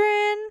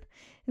children.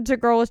 It's a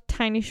girl with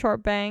tiny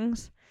short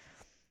bangs.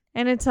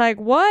 And it's like,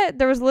 what?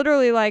 There was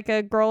literally like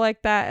a girl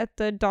like that at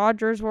the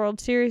Dodgers World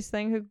Series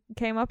thing who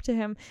came up to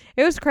him.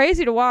 It was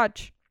crazy to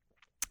watch.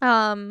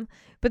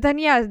 But then,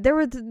 yeah, there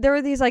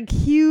were these like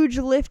huge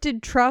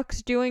lifted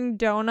trucks doing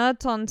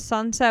donuts on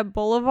Sunset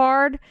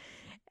Boulevard.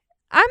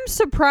 I'm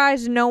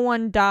surprised no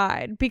one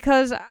died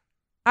because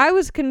I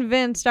was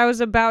convinced I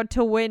was about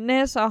to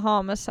witness a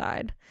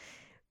homicide.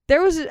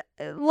 There was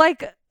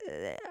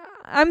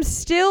I'm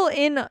still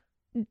in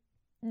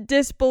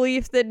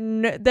disbelief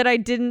that I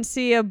didn't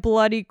see a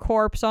bloody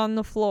corpse on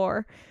the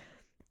floor.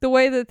 The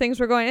way that things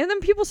were going. And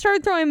then people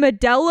started throwing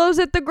Modelo's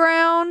at the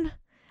ground.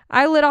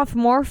 I lit off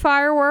more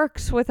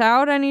fireworks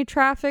without any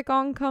traffic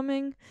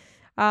oncoming.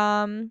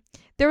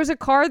 There was a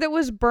car that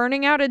was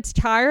burning out its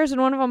tires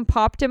and one of them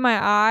popped in my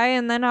eye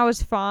and then I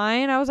was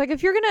fine. I was like,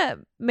 if you're going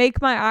to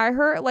make my eye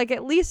hurt, like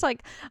at least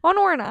like I want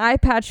to wear an eye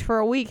patch for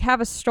a week, have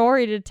a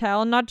story to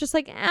tell, not just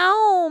like,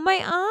 ow,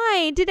 my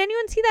eye. Did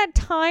anyone see that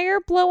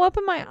tire blow up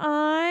in my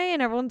eye?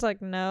 And everyone's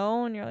like,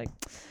 no. And you're like,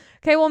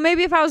 okay, well,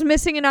 maybe if I was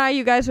missing an eye,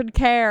 you guys would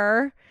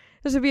care.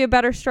 This would be a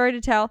better story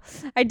to tell.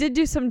 I did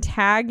do some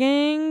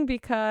tagging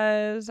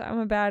because I'm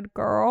a bad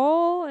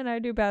girl and I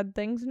do bad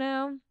things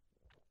now.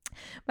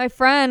 My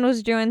friend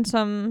was doing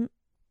some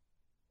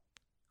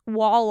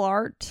wall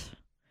art.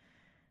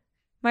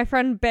 My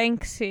friend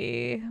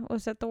Banksy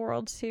was at the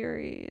World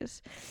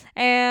Series.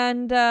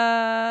 And,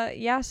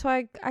 so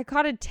I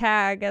caught a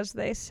tag, as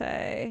they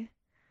say.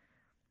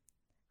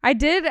 I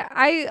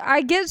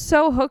get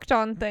so hooked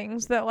on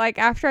things that, like,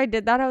 after I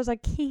did that, I was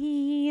like,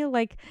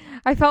 like,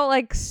 I felt,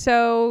 like,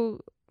 so,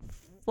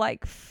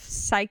 like,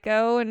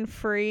 psycho and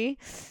free.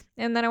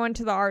 And then I went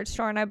to the art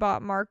store and I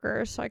bought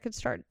markers so I could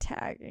start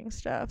tagging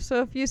stuff.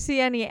 So if you see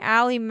any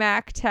Allie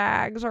Mac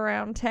tags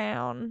around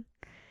town,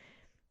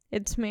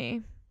 it's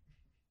me.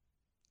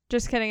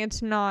 Just kidding,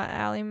 it's not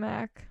Allie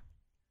Mac.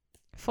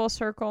 Full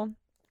circle.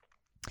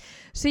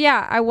 So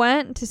yeah, I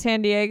went to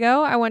San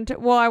Diego. I went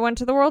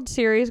to the World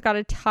Series, got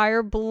a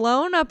tire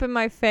blown up in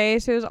my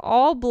face. It was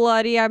all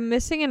bloody. I'm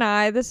missing an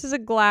eye. This is a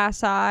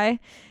glass eye.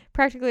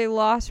 Practically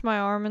lost my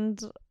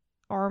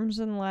arms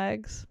and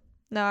legs.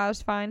 No, I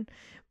was fine.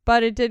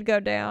 But it did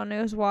go down.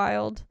 It was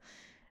wild.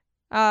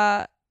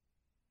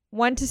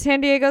 Went to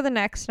San Diego the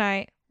next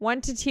night.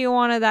 Went to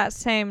Tijuana that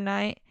same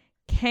night.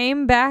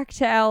 Came back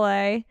to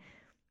LA.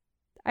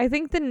 I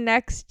think the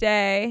next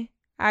day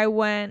I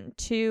went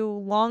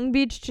to Long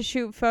Beach to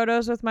shoot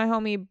photos with my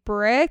homie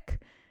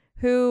Brick,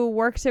 who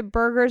works at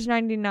Burgers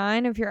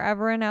 99. If you're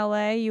ever in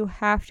LA, you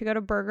have to go to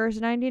Burgers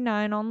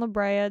 99 on La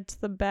Brea. It's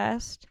the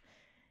best.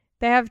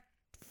 They have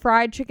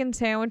fried chicken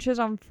sandwiches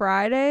on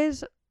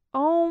Fridays.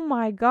 Oh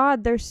my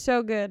God, they're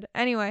so good.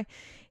 Anyway,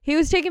 he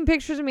was taking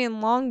pictures of me in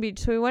Long Beach,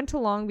 so we went to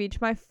Long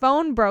Beach. My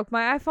phone broke.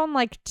 My iPhone,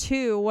 like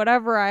 2,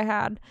 whatever I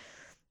had.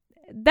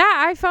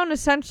 That iPhone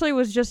essentially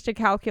was just a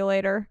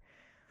calculator.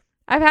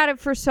 I've had it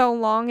for so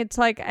long. It's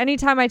like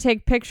anytime I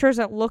take pictures,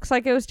 it looks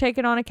like it was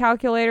taken on a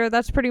calculator.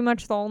 That's pretty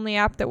much the only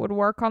app that would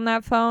work on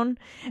that phone.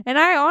 And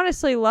I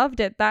honestly loved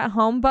it. That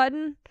home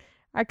button,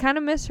 I kind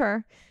of miss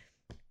her.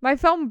 My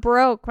phone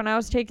broke when I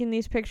was taking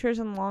these pictures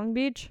in Long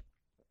Beach.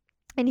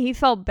 And he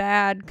felt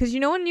bad because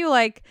when you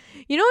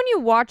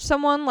watch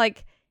someone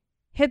like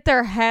hit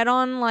their head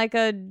on like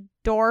a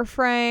door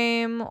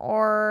frame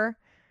or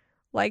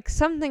like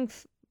something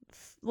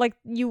like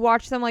you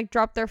watch them like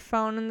drop their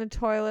phone in the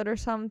toilet or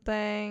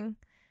something.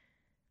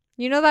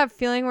 You know that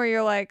feeling where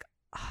you're like,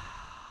 oh,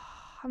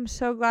 I'm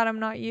so glad I'm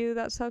not you.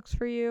 That sucks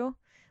for you.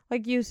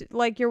 Like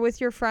you're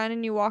with your friend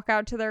and you walk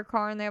out to their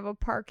car and they have a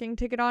parking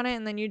ticket on it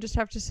and then you just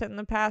have to sit in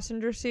the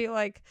passenger seat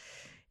like,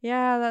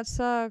 yeah, that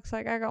sucks.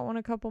 Like, I got one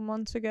a couple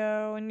months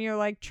ago. And you're,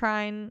 like,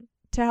 trying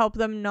to help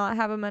them not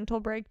have a mental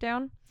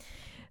breakdown.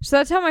 So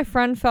that's how my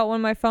friend felt when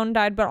my phone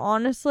died. But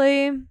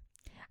honestly,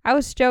 I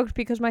was stoked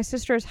because my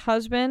sister's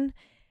husband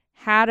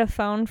had a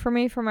phone for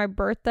me for my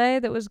birthday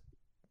that was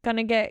going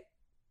to get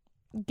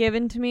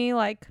given to me,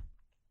 like,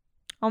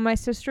 on my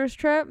sister's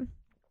trip.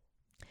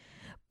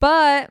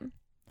 But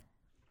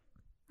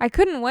I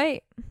couldn't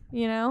wait,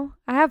 I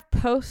have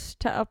posts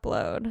to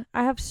upload.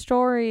 I have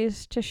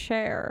stories to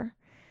share.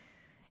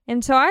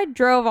 And so I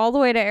drove all the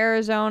way to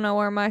Arizona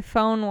where my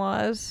phone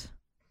was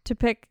to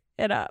pick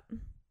it up.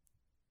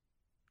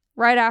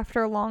 Right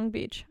after Long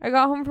Beach. I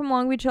got home from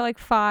Long Beach at like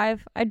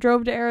 5. I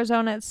drove to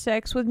Arizona at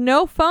 6 with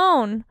no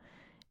phone,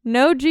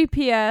 no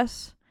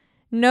GPS,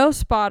 no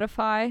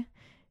Spotify.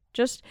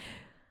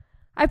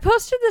 I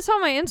posted this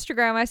on my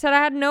Instagram. I said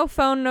I had no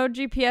phone, no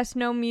GPS,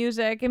 no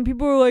music. And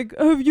people were like,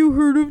 have you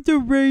heard of the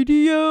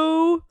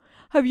radio?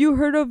 Have you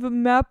heard of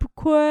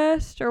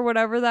MapQuest or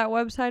whatever that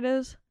website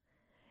is?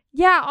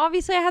 Yeah,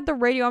 obviously I had the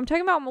radio. I'm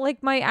talking about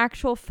like my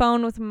actual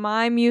phone with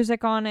my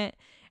music on it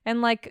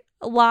and like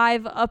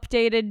live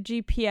updated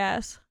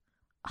GPS.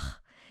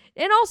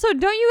 And also,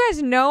 don't you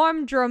guys know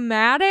I'm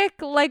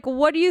dramatic? Like,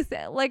 what do you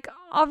like,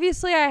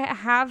 obviously I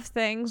have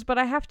things, but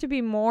I have to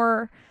be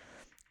more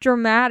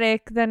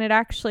dramatic than it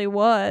actually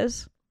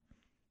was.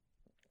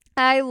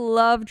 I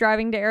love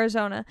driving to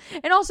Arizona.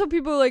 And also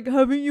people are like,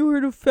 haven't you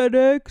heard of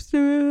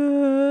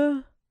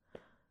FedEx?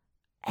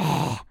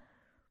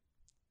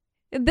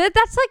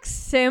 That's like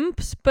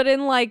simps, but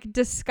in like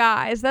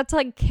disguise. That's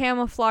like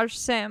camouflage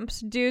simps.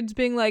 Dudes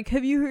being like,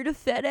 have you heard of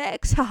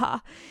FedEx? Haha.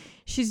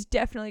 She's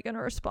definitely going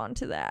to respond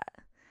to that.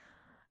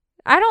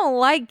 I don't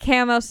like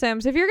camo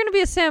simps. If you're going to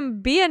be a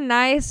simp, be a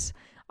nice,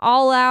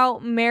 all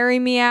out, marry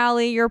me,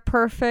 Allie, you're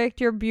perfect,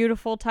 you're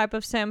beautiful type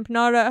of simp.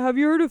 Not a, have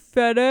you heard of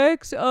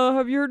FedEx?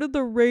 Have you heard of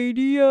the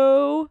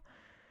radio?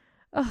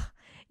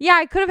 Yeah,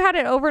 I could have had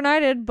it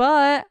overnighted,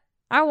 but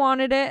I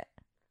wanted it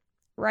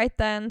right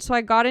then. So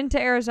I got into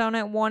Arizona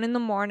at 1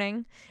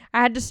 a.m.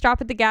 I had to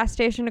stop at the gas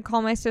station to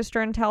call my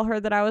sister and tell her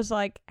that I was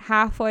like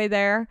halfway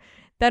there.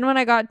 Then when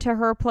I got to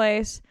her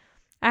place,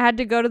 I had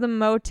to go to the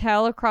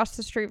motel across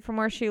the street from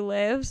where she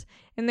lives,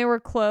 and they were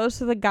closed,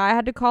 so the guy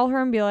had to call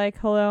her and be like,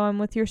 hello, I'm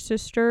with your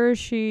sister.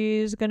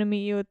 She's going to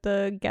meet you at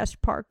the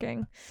guest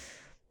parking.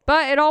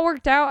 But it all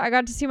worked out. I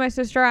got to see my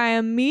sister. I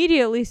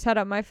immediately set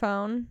up my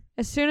phone.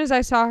 As soon as I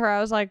saw her,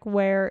 I was like,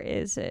 where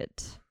is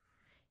it?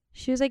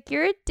 She was like,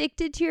 you're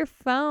addicted to your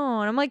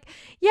phone. I'm like,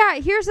 yeah,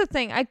 here's the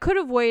thing. I could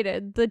have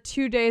waited the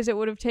 2 days it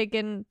would have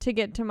taken to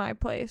get to my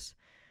place.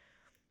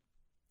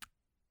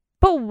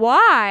 But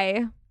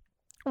why?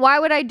 Why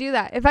would I do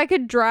that? If I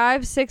could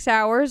drive 6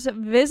 hours,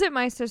 visit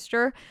my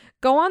sister,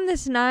 go on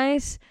this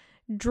nice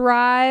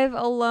drive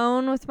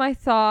alone with my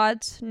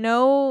thoughts,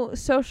 no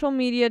social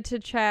media to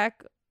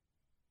check.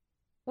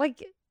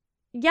 Like,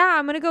 yeah,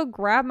 I'm going to go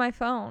grab my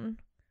phone.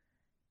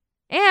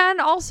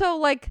 And also,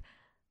 like,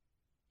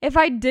 if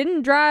I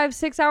didn't drive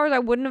 6 hours, I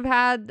wouldn't have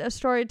had a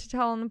story to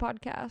tell on the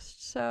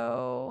podcast.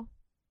 So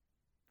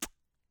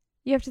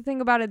you have to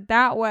think about it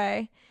that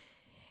way.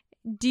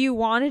 Do you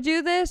want to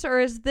do this, or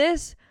is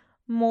this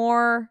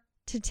more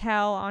to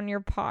tell on your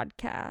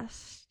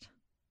podcast?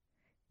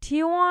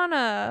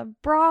 Tijuana,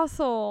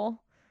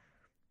 brothel,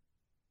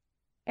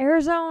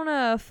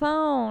 Arizona,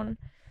 phone.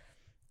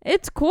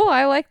 It's cool.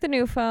 I like the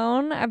new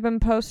phone. I've been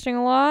posting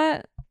a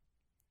lot.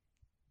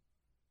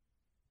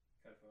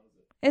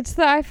 It's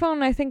the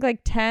iPhone, I think, like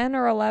 10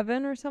 or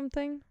 11 or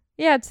something.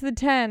 Yeah, it's the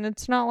 10.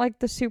 It's not like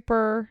the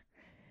super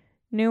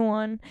new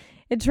one.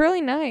 It's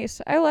really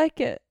nice. I like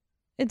it.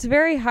 It's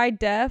very high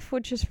def,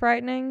 which is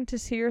frightening to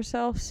see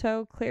yourself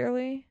so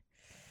clearly.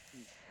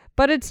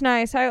 But it's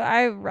nice.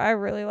 I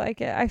really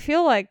like it. I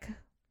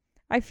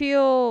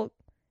feel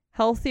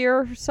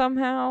healthier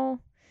somehow.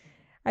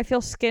 I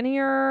feel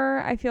skinnier.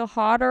 I feel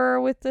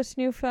hotter with this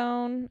new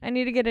phone. I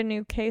need to get a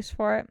new case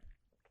for it.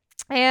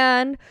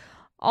 And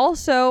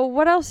also,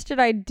 what else did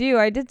I do?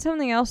 I did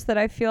something else that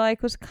I feel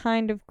like was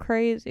kind of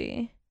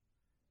crazy.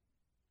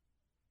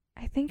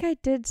 I think I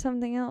did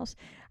something else.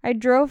 I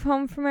drove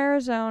home from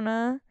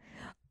Arizona.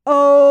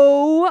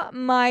 Oh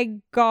my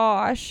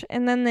gosh.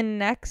 And then the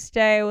next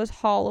day was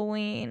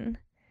Halloween.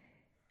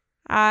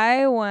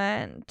 I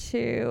went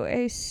to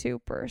a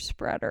super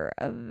spreader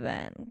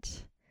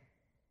event.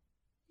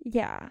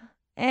 Yeah.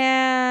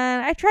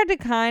 And I tried to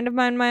kind of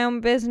mind my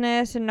own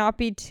business and not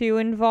be too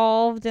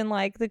involved in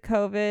like the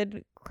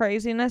COVID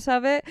craziness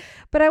of it.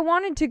 But I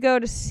wanted to go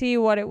to see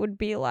what it would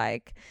be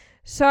like.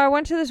 So I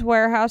went to this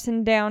warehouse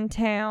in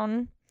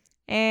downtown,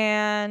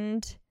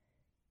 and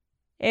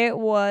it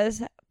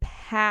was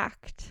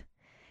packed.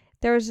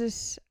 There was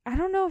this, I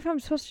don't know if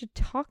I'm supposed to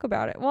talk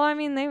about it. Well, I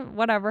mean,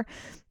 whatever.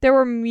 There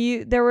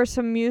were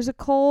some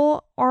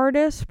musical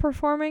artists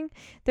performing.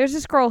 There's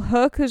this girl,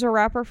 Hook, who's a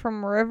rapper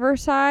from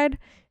Riverside.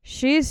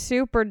 She's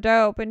super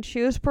dope, and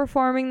she was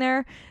performing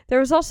there. There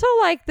was also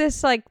like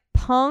this like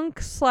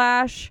punk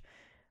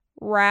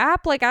 /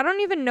 rap. Like, I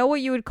don't even know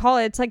what you would call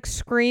it. It's like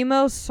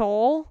screamo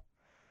soul.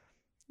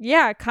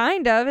 Yeah,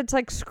 kind of. It's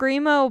like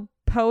screamo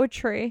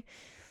poetry.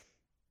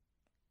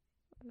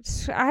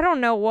 I don't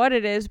know what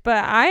it is,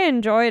 but I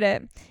enjoyed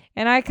it.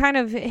 And I kind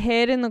of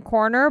hid in the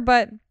corner,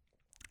 but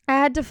I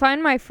had to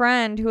find my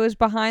friend who was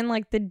behind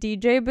like the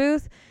DJ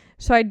booth.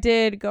 So I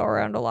did go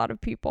around a lot of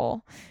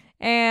people.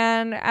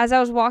 And as I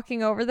was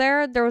walking over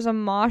there, there was a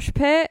mosh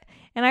pit,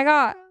 and I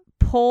got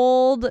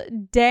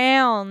pulled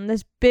down.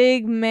 This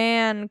big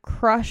man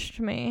crushed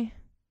me,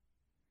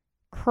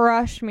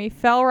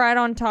 fell right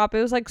on top.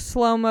 It was like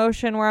slow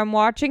motion where I'm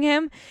watching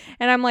him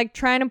and I'm like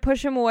trying to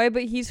push him away,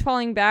 but he's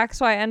falling back.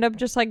 So I end up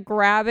just like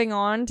grabbing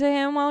onto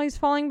him while he's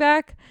falling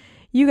back.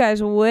 You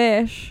guys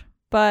wish,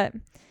 but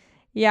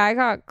yeah, I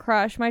got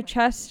crushed. My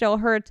chest still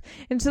hurts.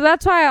 And so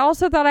that's why I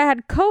also thought I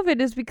had COVID,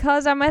 is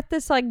because I'm at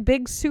this like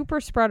big super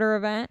spreader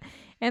event,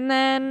 and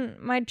then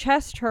my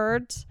chest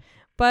hurts,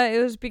 but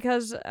it was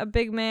because a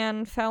big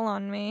man fell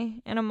on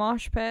me in a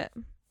mosh pit.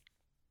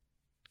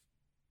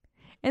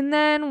 And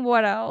then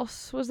what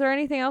else? Was there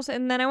anything else?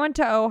 And then I went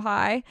to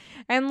Ojai,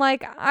 and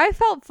like I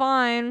felt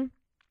fine,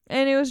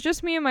 and it was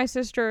just me and my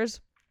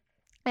sisters,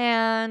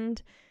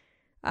 and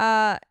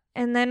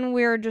then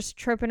we were just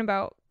tripping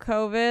about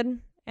COVID.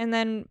 And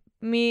then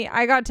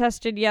I got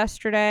tested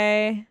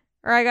yesterday,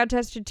 or I got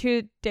tested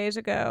 2 days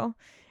ago,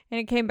 and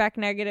it came back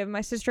negative.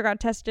 My sister got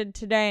tested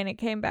today, and it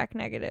came back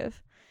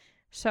negative.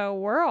 So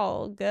we're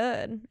all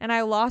good. And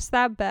I lost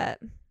that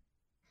bet.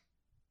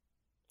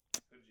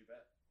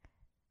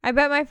 I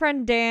bet my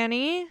friend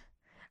Danny.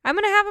 I'm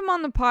going to have him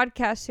on the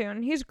podcast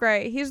soon. He's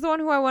great. He's the one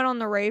who I went on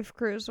the rave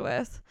cruise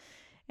with.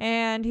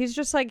 And he's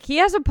just like, he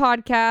has a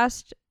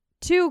podcast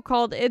too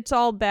called It's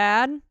All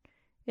Bad.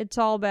 It's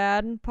All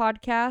Bad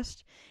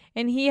podcast.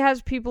 And he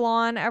has people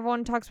on.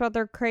 Everyone talks about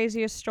their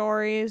craziest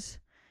stories.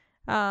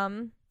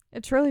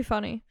 It's really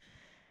funny.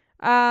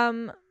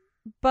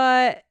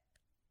 But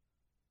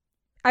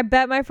I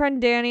bet my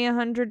friend Danny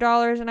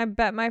 $100, and I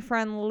bet my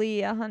friend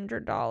Lee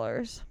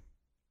 $100.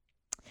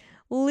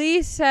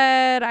 Lee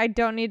said I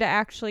don't need to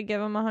actually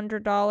give him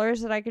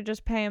 $100, that I could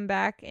just pay him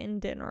back in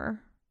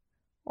dinner.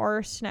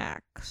 or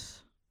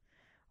snacks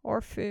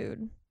or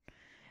food.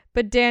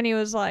 But Danny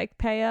was like,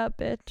 pay up,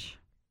 bitch.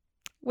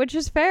 Which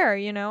is fair,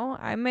 you know.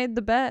 I made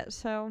the bet,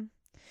 so.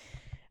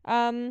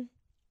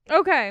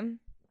 Okay.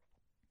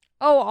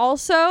 Oh,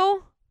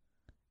 also,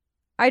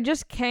 I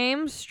just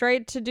came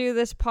straight to do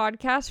this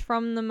podcast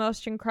from the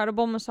most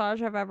incredible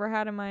massage I've ever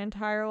had in my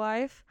entire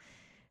life.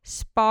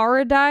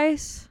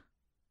 Sparadise.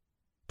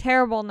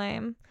 Terrible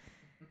name.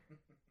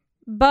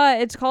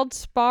 But it's called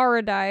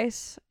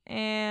Sparadise,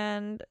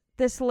 and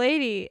this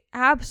lady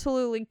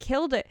absolutely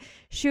killed it.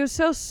 She was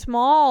so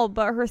small,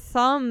 but her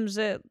thumbs,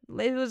 it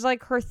was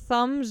like her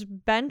thumbs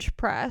bench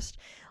pressed.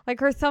 Like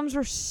her thumbs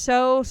were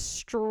so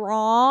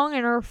strong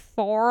and her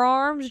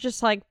forearms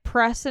just like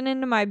pressing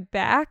into my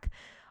back.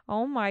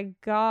 Oh my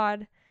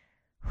God.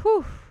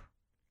 Whew.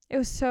 It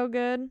was so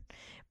good.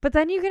 But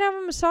then you can have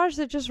a massage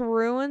that just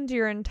ruins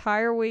your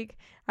entire week.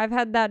 I've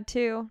had that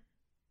too.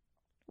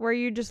 Where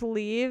you just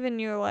leave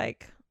and you're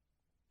like,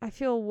 I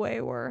feel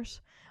way worse.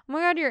 Oh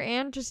my God, your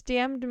aunt just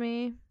DM'd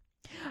me.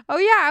 Oh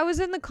yeah, I was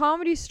in the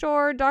Comedy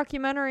Store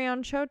documentary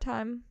on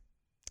Showtime.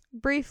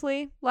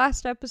 Briefly,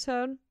 last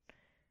episode.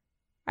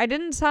 I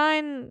didn't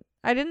sign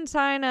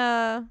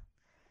a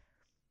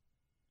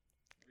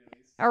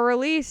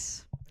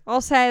release.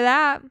 I'll say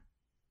that.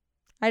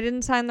 I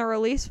didn't sign the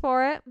release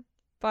for it,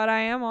 but I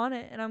am on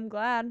it and I'm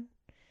glad.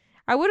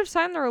 I would have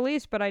signed the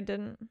release, but I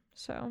didn't.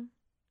 So,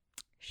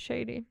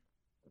 shady.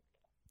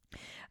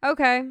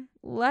 Okay,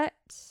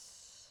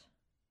 let's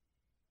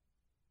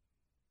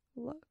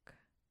look.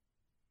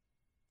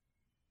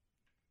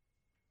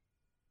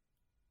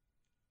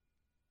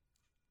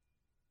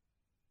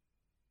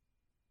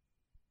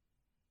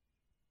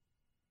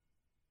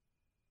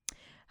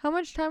 How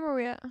much time are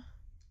we at?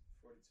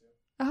 42.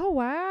 Oh,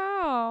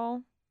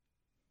 wow.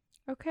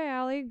 Okay,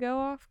 Allie, go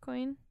off,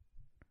 queen.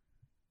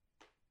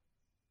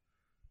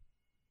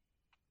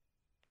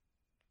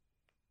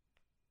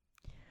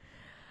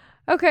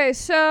 Okay,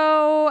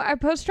 so I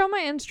posted on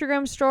my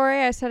Instagram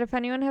story. I said if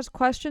anyone has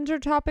questions or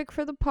topic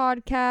for the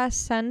podcast,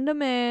 send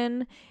them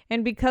in.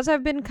 And because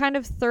I've been kind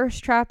of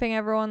thirst trapping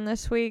everyone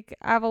this week,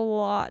 I have a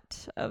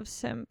lot of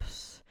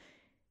simps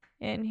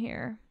in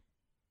here.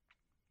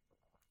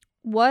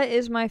 What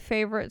is my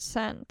favorite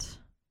scent?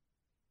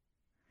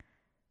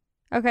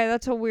 Okay,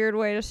 that's a weird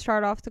way to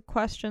start off the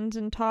questions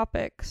and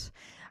topics.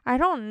 I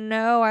don't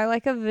know. I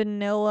like a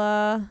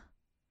vanilla,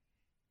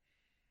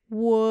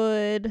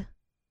 wood,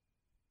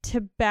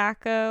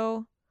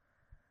 tobacco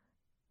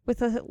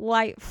with a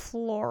light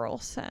floral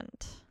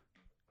scent.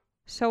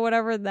 So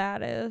whatever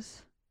that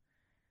is.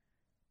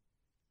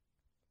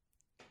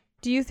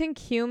 Do you think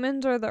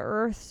humans are the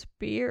Earth's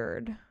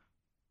beard?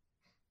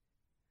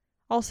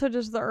 Also,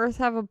 does the Earth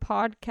have a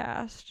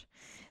podcast?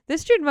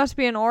 This dude must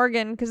be in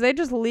Oregon because they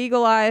just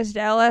legalized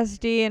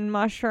LSD and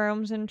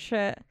mushrooms and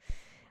shit.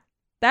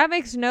 That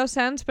makes no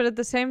sense, but at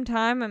the same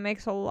time, it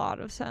makes a lot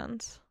of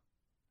sense.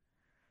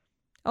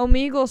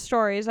 Omegle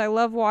stories. I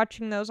love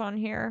watching those on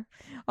here.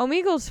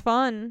 Omegle's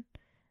fun.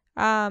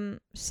 Some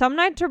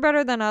nights are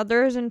better than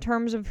others in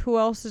terms of who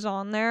else is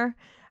on there.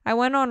 I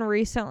went on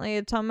recently.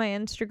 It's on my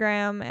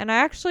Instagram. And I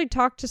actually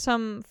talked to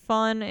some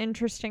fun,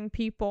 interesting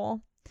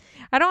people.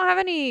 I don't have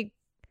any...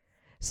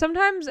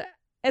 Sometimes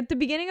at the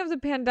beginning of the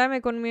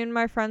pandemic, when me and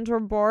my friends were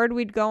bored,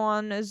 we'd go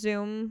on a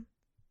Zoom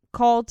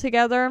call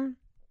together.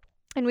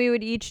 And we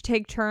would each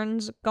take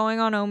turns going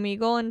on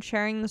Omegle and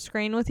sharing the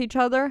screen with each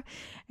other.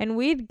 And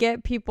we'd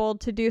get people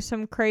to do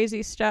some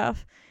crazy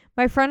stuff.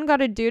 My friend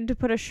got a dude to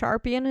put a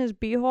Sharpie in his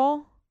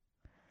beehole.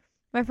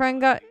 My friend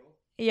got...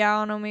 Yeah,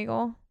 on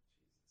Omegle.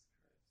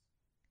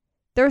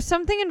 There was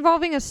something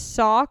involving a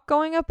sock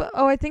going up.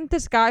 Oh, I think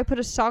this guy put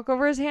a sock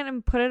over his hand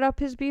and put it up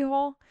his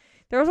beehole.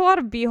 There was a lot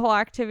of beehole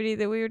activity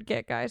that we would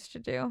get guys to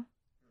do.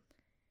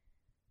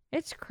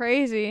 It's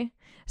crazy.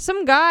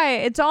 Some guy,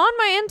 it's on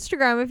my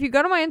Instagram. If you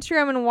go to my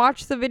Instagram and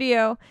watch the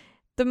video,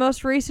 the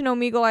most recent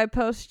Omegle I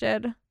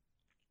posted,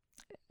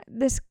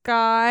 this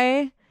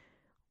guy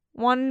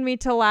wanted me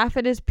to laugh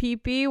at his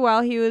pee-pee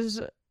while he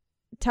was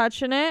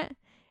touching it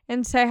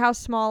and say how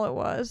small it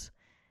was.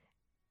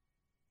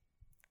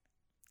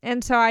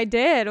 And so I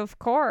did, of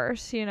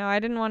course. You know, I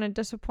didn't want to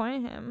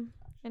disappoint him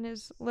in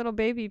his little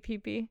baby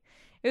pee-pee.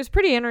 It was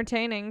pretty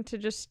entertaining to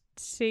just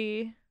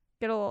see,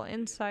 get a little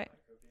insight.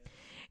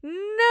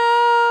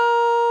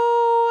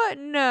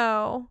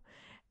 No.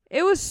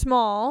 It was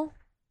small.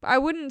 I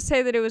wouldn't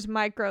say that it was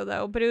micro,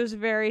 though, but it was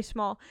very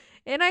small.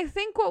 And I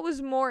think what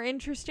was more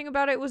interesting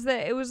about it was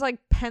that it was, like,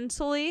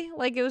 pencil-y.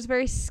 Like, it was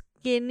very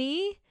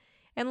skinny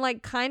and,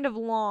 like, kind of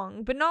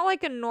long. But not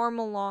like a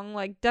normal long,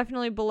 like,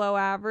 definitely below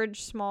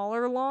average,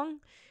 smaller long.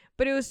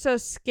 But it was so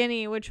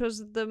skinny, which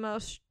was the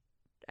most,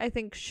 I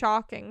think,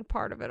 shocking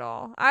part of it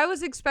all. I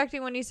was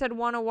expecting when he said,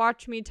 want to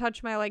watch me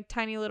touch my, like,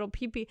 tiny little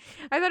pee-pee,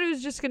 I thought it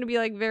was just going to be,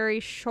 like, very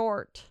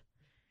short.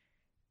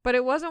 But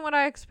it wasn't what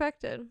I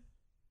expected.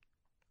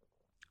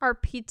 Are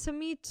pizza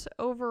meats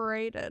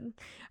overrated?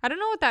 I don't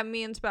know what that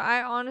means, but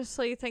I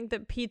honestly think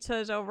that pizza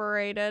is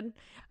overrated.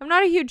 I'm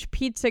not a huge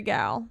pizza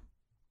gal.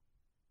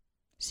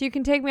 So you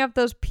can take me off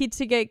those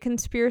Pizzagate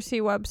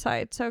conspiracy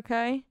websites,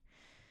 okay?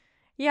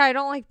 Yeah, I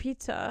don't like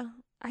pizza.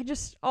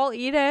 I'll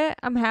eat it.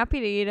 I'm happy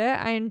to eat it.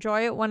 I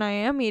enjoy it when I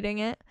am eating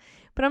it.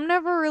 But I'm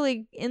never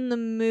really in the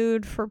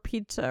mood for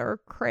pizza or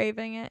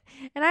craving it.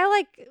 And I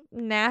like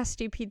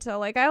nasty pizza.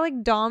 Like, I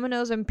like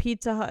Domino's and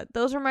Pizza Hut.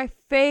 Those are my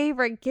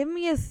favorite. Give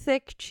me a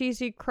thick,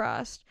 cheesy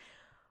crust.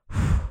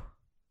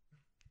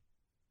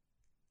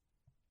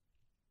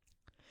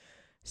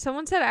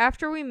 Someone said,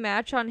 after we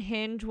match on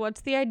Hinge,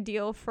 what's the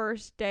ideal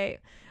first date?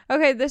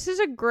 Okay, this is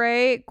a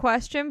great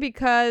question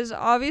because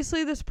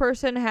obviously this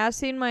person has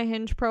seen my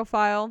Hinge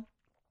profile.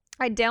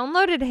 I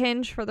downloaded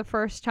Hinge for the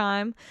first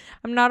time.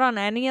 I'm not on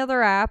any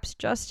other apps,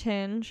 just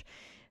Hinge.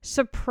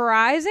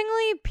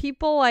 Surprisingly,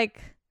 people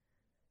like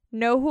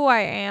know who I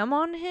am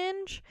on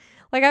Hinge.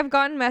 Like, I've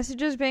gotten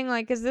messages being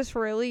like, is this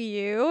really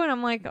you? And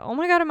I'm like, oh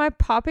my God, am I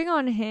popping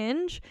on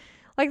Hinge?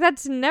 Like,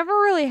 that's never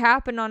really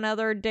happened on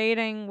other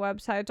dating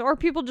websites, or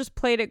people just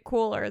played it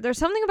cooler. There's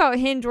something about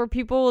Hinge where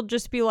people will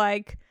just be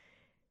like,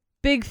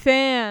 big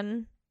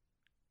fan.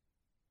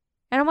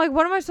 And I'm like,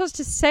 what am I supposed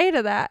to say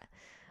to that?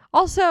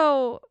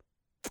 Also,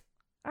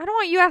 I don't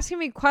want you asking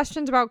me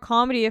questions about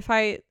comedy if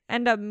I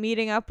end up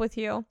meeting up with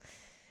you.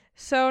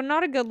 So,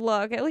 not a good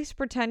look. At least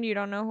pretend you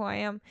don't know who I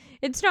am.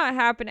 It's not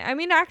happening. I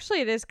mean, actually,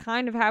 it is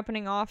kind of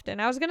happening often.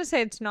 I was going to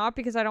say it's not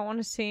because I don't want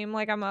to seem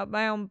like I'm up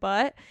my own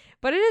butt.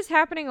 But it is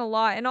happening a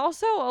lot. And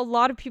also, a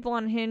lot of people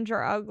on Hinge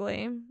are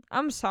ugly.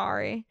 I'm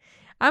sorry.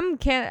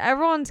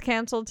 Everyone's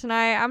canceled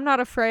tonight. I'm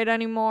not afraid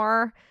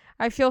anymore.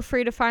 I feel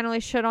free to finally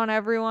shit on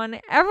everyone.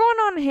 Everyone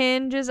on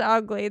Hinge is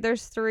ugly.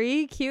 There's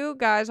 3 cute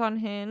guys on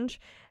Hinge.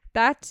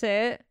 That's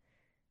it.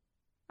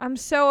 I'm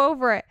so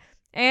over it.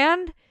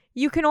 And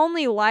you can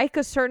only like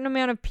a certain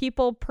amount of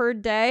people per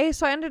day.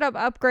 So I ended up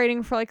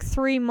upgrading for like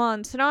 3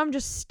 months. And now I'm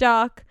just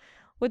stuck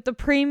with the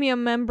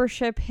premium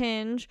membership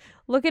Hinge,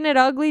 looking at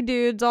ugly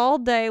dudes all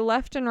day,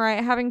 left and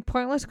right, having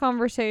pointless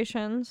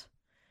conversations.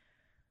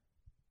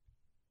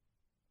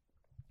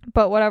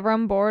 But whatever,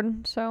 I'm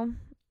bored. So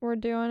we're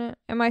doing it.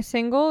 Am I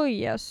single?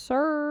 Yes,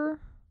 sir.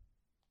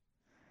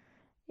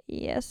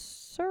 Yes,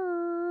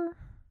 sir.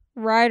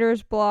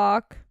 Writer's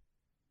block.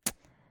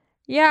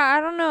 Yeah,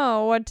 I don't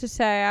know what to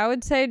say. I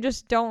would say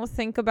just don't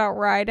think about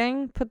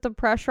writing. Put the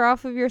pressure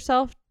off of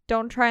yourself.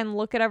 Don't try and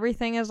look at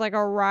everything as like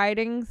a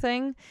writing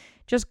thing.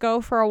 Just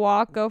go for a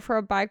walk, go for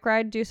a bike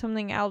ride, do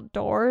something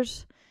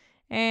outdoors.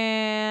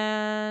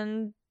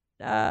 And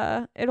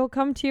it'll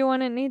come to you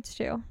when it needs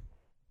to.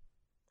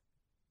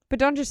 But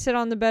don't just sit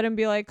on the bed and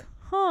be like,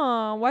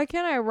 why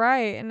can't I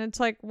write? And it's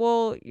like,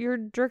 well, you're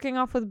jerking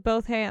off with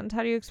both hands.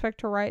 How do you expect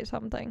to write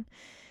something?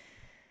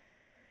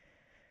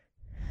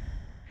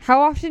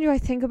 How often do I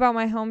think about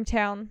my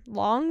hometown?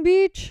 Long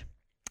Beach?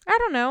 I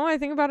don't know. I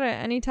think about it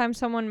anytime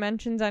someone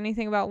mentions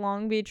anything about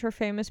Long Beach or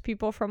famous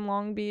people from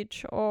Long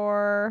Beach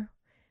or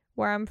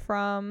where I'm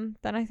from.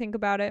 Then I think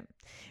about it.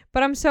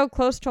 But I'm so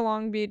close to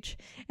Long Beach.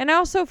 And I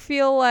also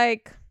feel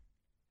like,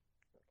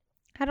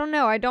 I don't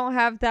know, I don't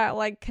have that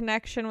like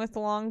connection with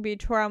Long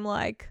Beach where I'm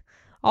like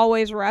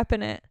always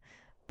repping it.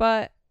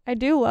 But I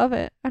do love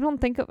it.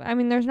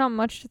 There's not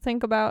much to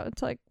think about.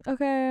 It's like,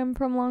 okay, I'm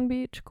from Long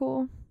Beach.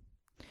 Cool.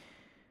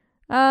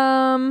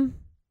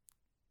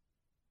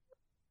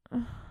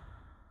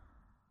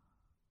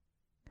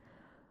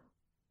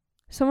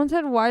 Someone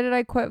said, why did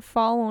I quit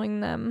following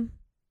them?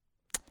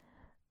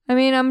 I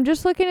mean, I'm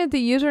just looking at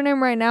the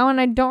username right now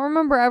and I don't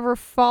remember ever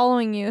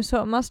following you.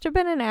 So it must have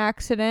been an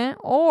accident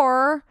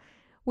or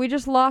we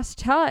just lost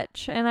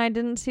touch and I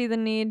didn't see the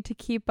need to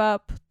keep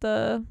up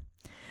the...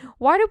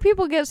 Why do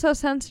people get so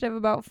sensitive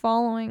about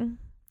following?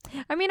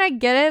 I mean, I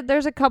get it.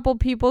 There's a couple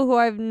people who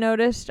I've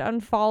noticed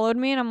unfollowed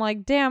me and I'm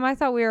like, damn, I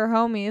thought we were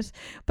homies.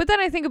 But then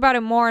I think about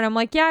it more and I'm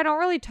like, yeah, I don't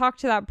really talk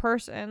to that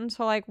person.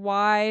 So like,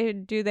 why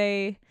do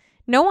they...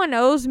 No one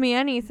owes me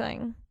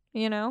anything,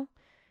 you know?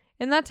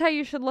 And that's how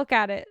you should look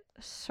at it,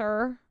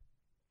 sir.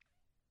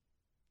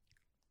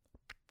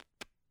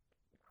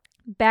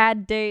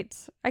 Bad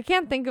dates. I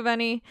can't think of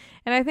any,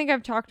 and I think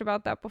I've talked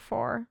about that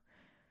before.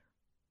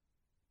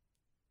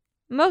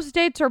 Most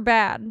dates are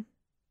bad.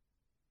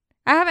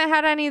 I haven't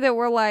had any that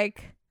were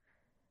like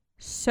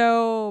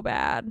so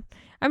bad.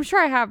 I'm sure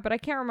I have, but I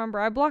can't remember.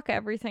 I block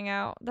everything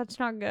out. That's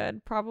not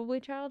good. Probably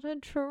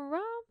childhood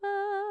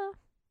trauma.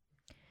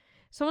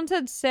 Someone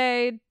said,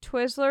 say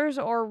Twizzlers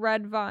or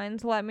Red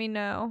Vines. Let me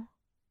know.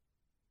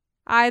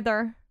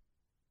 Either.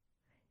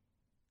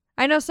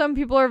 I know some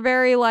people are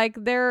very like,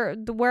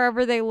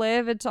 wherever they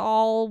live, it's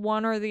all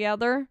one or the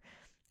other.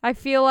 I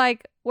feel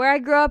like where I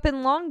grew up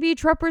in Long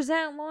Beach,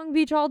 represent Long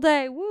Beach all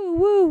day. Woo,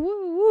 woo,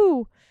 woo,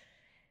 woo.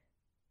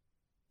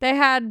 They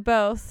had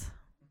both.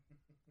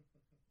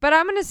 But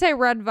I'm going to say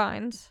Red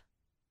Vines.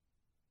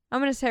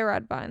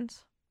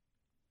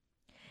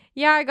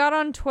 Yeah, I got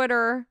on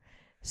Twitter.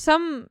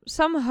 Some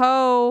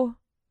hoe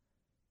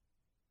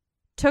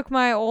took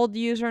my old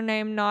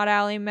username, not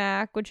Allie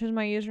Mac, which is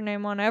my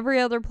username on every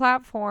other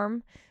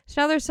platform.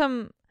 So now there's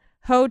some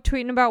hoe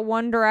tweeting about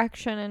One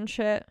Direction and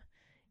shit,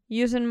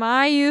 using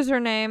my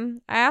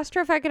username. I asked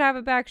her if I could have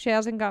it back. She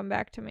hasn't gotten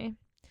back to me.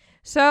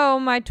 So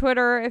my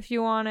Twitter, if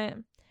you want it,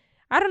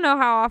 I don't know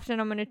how often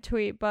I'm going to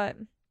tweet, but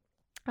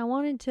I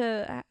wanted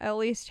to at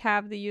least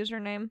have the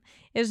username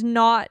is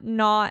not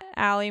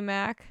Ally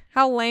Mac.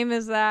 How lame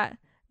is that?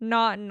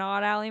 Not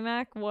Ally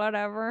Mac.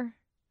 Whatever.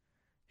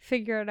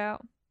 Figure it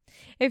out.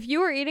 If you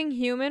were eating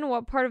human,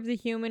 what part of the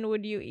human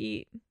would you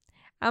eat?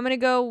 I'm going to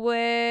go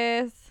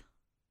with...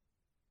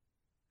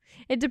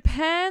 It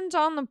depends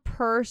on the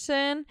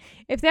person.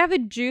 If they have a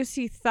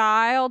juicy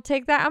thigh, I'll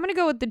take that. I'm going to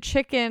go with the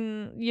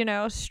chicken,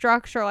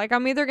 structure. Like,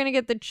 I'm either going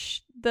to get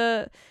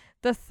the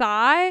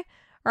thigh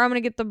or I'm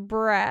going to get the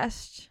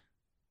breast.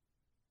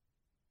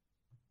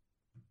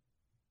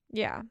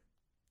 Yeah.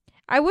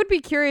 I would be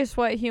curious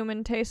what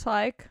human tastes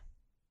like.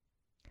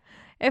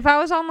 If I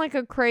was on like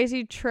a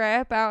crazy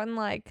trip out in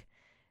like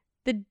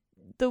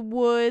the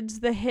woods,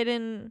 the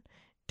hidden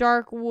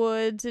dark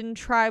woods and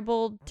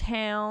tribal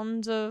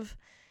towns of,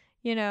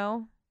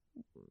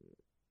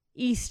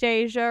 East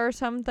Asia or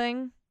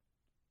something.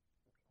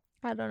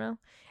 I don't know.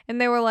 And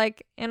they were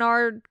like, in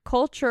our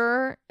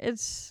culture,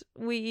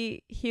 we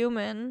eat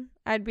human.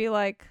 I'd be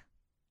like,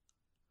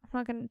 I'm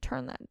not going to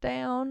turn that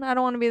down. I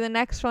don't want to be the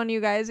next one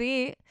you guys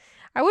eat.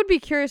 I would be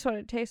curious what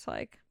it tastes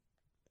like.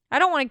 I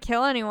don't want to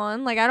kill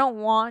anyone. Like, I don't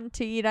want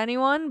to eat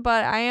anyone,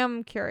 but I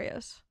am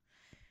curious.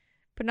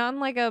 But not in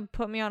like a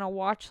put me on a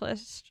watch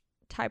list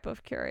type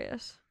of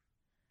curious.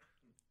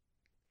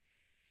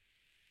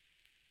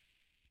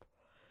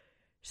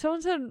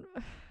 Someone said...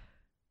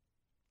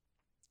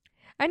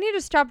 I need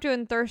to stop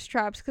doing thirst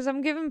traps because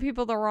I'm giving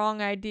people the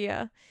wrong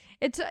idea.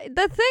 It's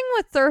the thing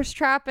with thirst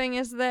trapping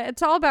is that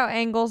it's all about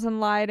angles and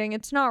lighting.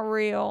 It's not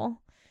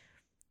real.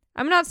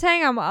 I'm not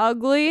saying I'm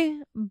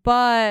ugly,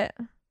 but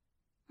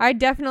I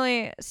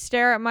definitely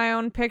stare at my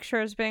own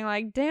pictures being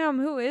like, damn,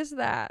 who is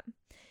that?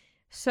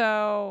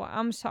 So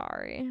I'm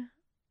sorry.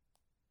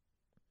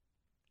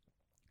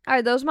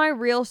 Are those my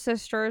real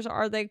sisters?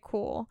 Are they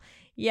cool?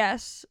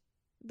 Yes.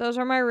 Those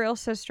are my real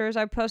sisters.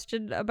 I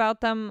posted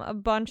about them a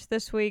bunch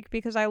this week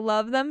because I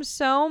love them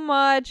so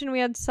much and we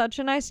had such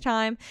a nice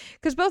time.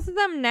 Because both of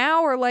them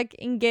now are like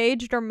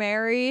engaged or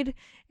married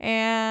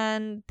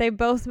and they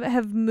both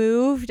have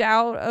moved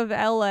out of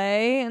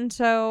LA. And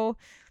so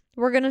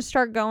we're going to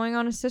start going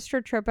on a sister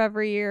trip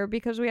every year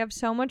because we have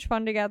so much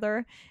fun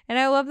together. And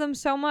I love them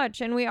so much.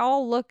 And we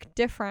all look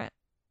different,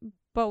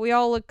 but we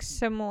all look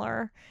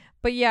similar.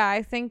 But yeah,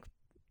 I think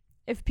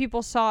if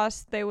people saw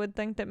us, they would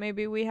think that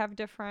maybe we have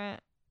different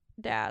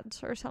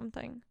dads or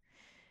something.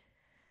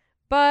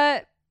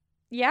 But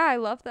yeah, I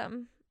love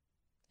them.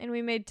 And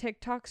we made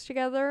TikToks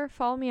together.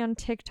 Follow me on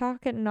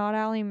TikTok at Not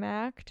Ally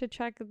Mac to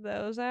check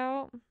those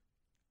out.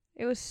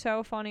 It was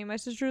so funny. My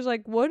sister was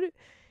like, what?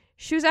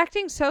 She was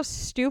acting so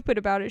stupid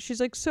about it. She's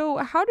like, so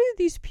how do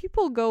these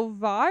people go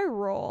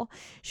viral?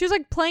 She was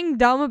like playing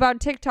dumb about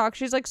TikTok.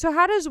 She's like, so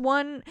how does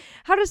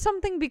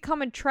something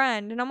become a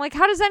trend? And I'm like,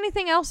 how does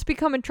anything else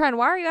become a trend?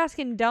 Why are you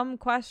asking dumb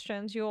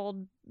questions, you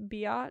old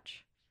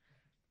biatch?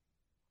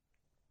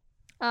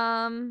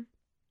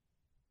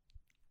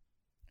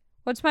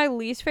 What's my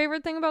least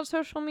favorite thing about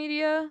social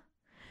media?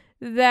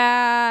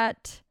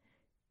 That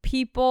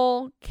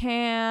people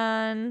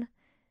can...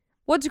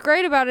 What's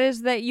great about it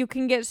is that you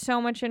can get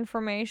so much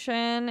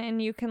information and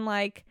you can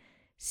like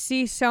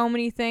see so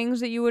many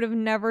things that you would have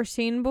never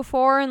seen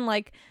before and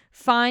like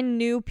find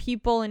new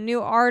people and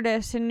new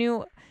artists and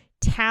new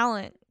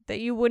talent that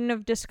you wouldn't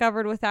have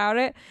discovered without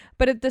it.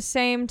 But at the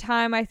same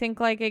time, I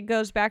think like it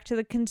goes back to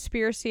the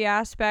conspiracy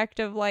aspect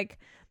of like,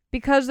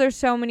 because there's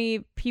so many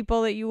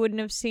people that you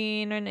wouldn't have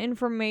seen and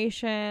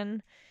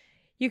information,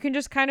 you can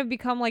just kind of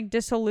become like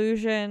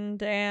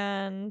disillusioned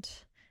and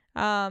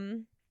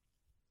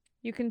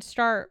you can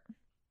start,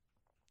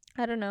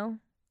 I don't know.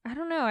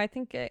 I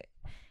think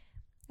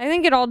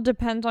it all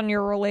depends on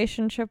your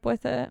relationship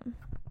with it.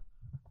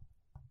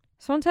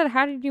 Someone said,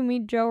 how did you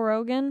meet Joe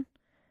Rogan?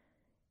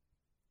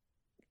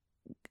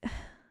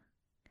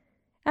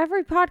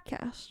 Every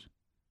podcast.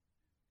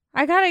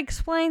 I gotta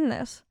explain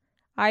this.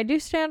 I do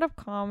stand-up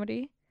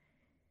comedy.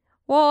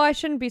 Well, I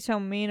shouldn't be so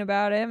mean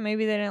about it.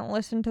 Maybe they didn't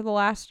listen to the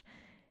last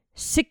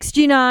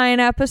 69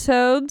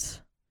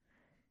 episodes.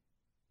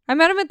 I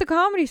met him at the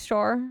Comedy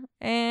Store,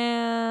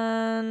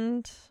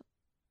 and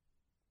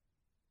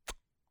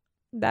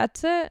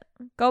that's it.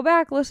 Go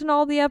back, listen to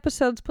all the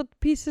episodes, put the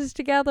pieces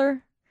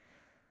together.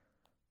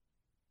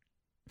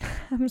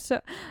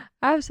 I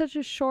have such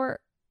a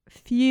short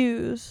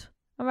fuse.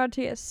 I'm about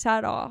to get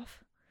set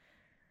off.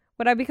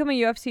 Would I become a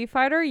UFC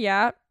fighter?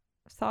 Yeah.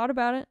 Thought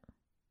about it.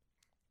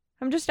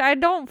 I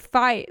don't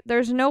fight.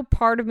 There's no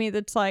part of me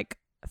that's like,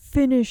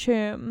 finish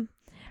him.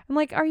 I'm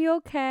like, are you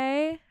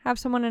okay? Have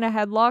someone in a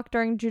headlock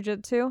during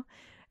jiu-jitsu.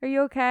 Are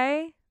you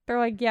okay? They're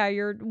like, yeah,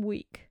 you're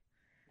weak.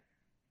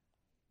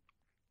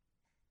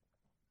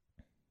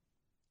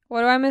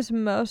 What do I miss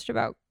most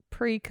about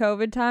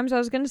pre-COVID times? I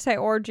was going to say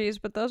orgies,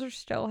 but those are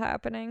still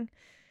happening.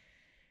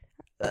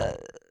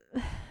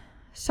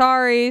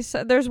 Sorry.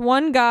 So there's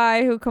one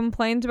guy who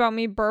complains about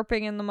me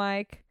burping in the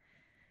mic.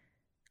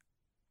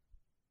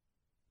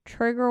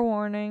 Trigger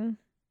warning.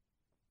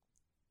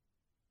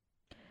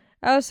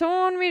 Someone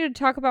wanted me to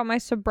talk about my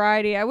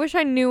sobriety. I wish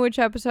I knew which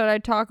episode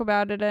I'd talk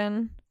about it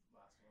in.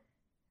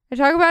 I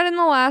talk about it in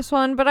the last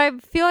one, but I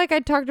feel like I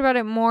talked about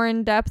it more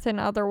in depth in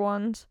other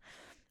ones.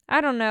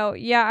 I don't know.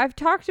 Yeah, I've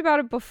talked about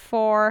it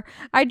before.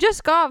 I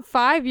just got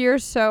 5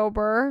 years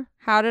sober.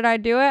 How did I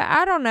do it?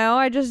 I don't know.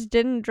 I just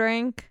didn't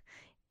drink.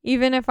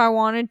 Even if I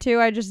wanted to,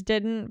 I just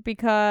didn't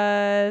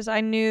because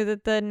I knew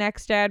that the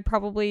next day I'd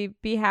probably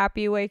be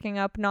happy waking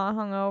up not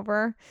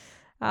hungover.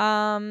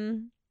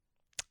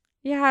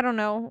 Yeah, I don't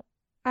know.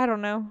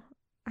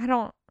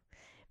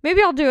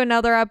 Maybe I'll do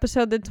another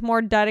episode that's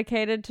more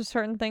dedicated to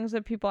certain things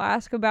that people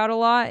ask about a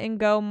lot and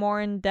go more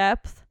in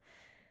depth.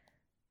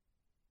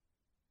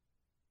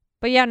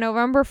 But yeah,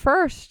 November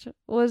 1st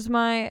was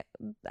I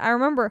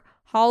remember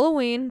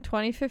Halloween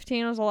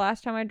 2015 was the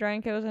last time I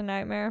drank. It was a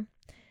nightmare.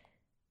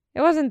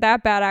 It wasn't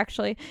that bad,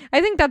 actually.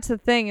 I think that's the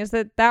thing, is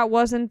that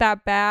wasn't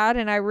that bad,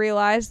 and I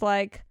realized,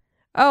 like,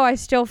 oh, I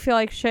still feel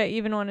like shit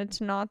even when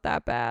it's not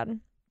that bad.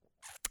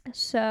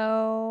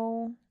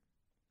 So...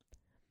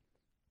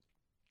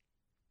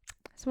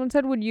 Someone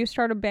said, would you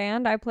start a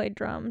band? I played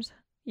drums.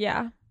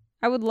 Yeah.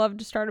 I would love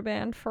to start a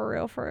band, for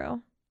real, for real.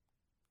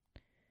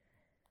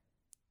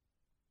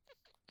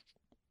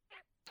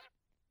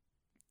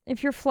 If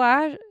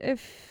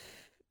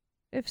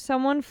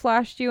someone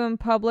flashed you in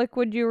public,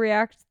 would you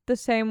react the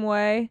same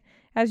way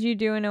as you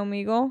do in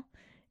Omegle?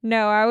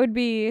 No, I would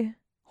be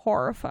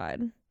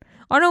horrified.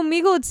 On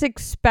Omegle, it's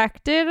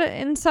expected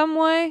in some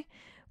way,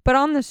 but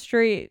on the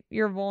street,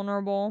 you're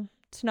vulnerable.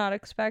 It's not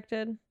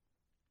expected.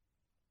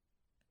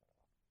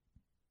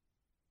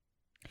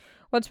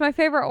 What's my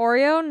favorite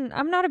Oreo?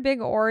 I'm not a big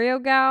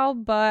Oreo gal,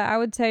 but I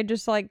would say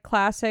just like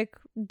classic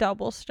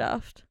double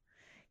stuffed.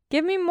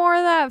 Give me more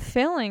of that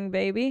filling,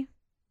 baby.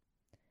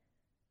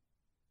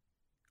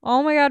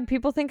 Oh my god,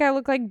 people think I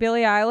look like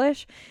Billie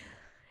Eilish.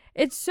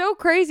 It's so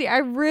crazy. I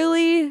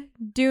really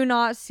do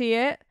not see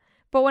it.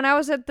 But when I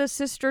was at the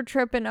sister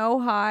trip in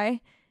Ojai,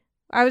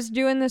 I was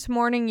doing this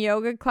morning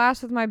yoga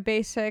class with my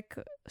basic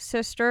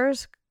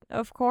sisters,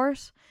 of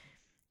course.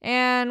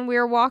 And we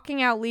were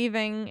walking out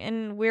leaving,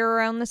 and we were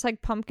around this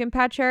like pumpkin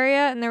patch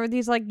area, and there were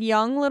these like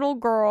young little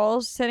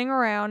girls sitting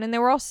around, and they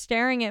were all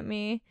staring at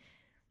me.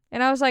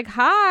 And I was like,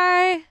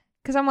 hi,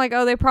 because I'm like,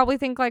 oh, they probably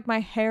think like my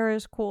hair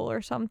is cool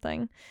or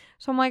something.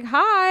 So I'm like,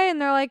 hi,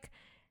 and they're like,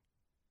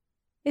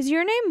 is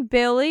your name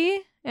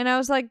Billy? And I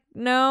was like,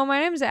 no, my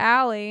name's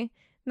Allie.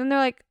 And then they're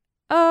like,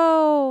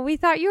 oh, we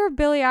thought you were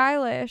Billie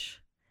Eilish.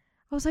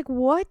 I was like,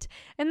 what?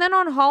 And then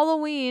on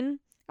Halloween,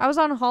 I was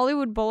on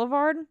Hollywood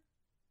Boulevard,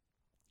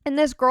 and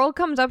this girl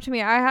comes up to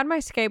me. I had my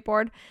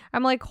skateboard.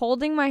 I'm like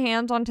holding my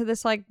hands onto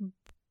this like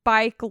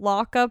bike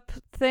lockup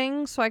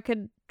thing so I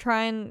could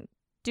try and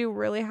do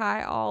really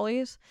high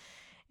ollies.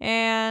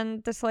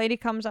 And this lady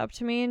comes up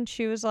to me and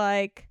she was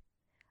like,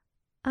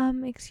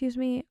 excuse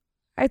me.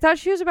 I thought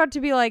she was about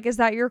to be like, is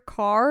that your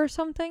car or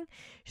something?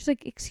 She's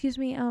like, excuse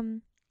me, are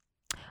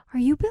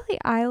you Billie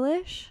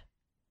Eilish?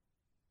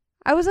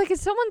 I was like, is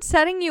someone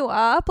setting you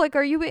up? Like,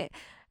 are you...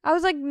 I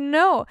was like,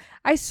 no,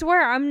 I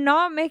swear, I'm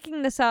not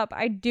making this up.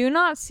 I do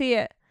not see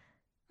it.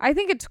 I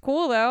think it's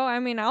cool, though. I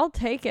mean, I'll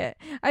take it.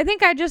 I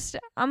think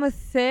I'm a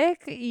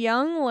thick,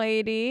 young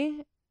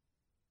lady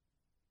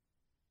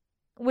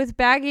with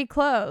baggy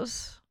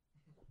clothes.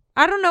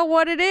 I don't know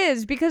what it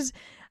is, because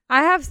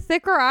I have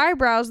thicker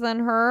eyebrows than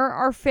her.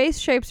 Our face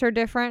shapes are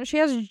different. She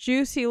has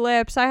juicy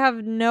lips. I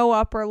have no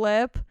upper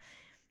lip.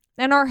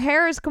 And our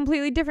hair is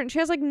completely different. She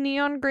has, like,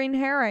 neon green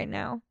hair right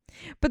now.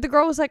 But the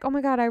girl was like, oh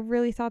my god, I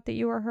really thought that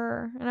you were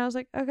her. And I was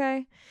like,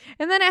 okay.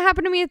 And then it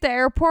happened to me at the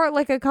airport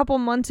like a couple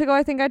months ago.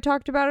 I think I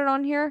talked about it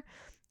on here.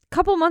 A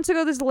couple months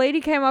ago, this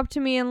lady came up to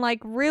me and like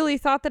really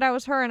thought that I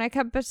was her. And I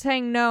kept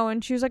saying no.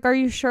 And she was like, are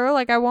you sure?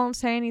 Like, I won't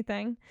say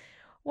anything.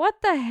 What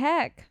the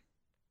heck?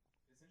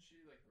 Isn't she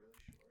like really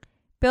short?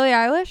 Billie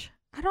Eilish?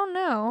 I don't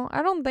know.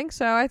 I don't think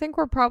so. I think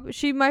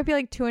she might be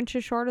like 2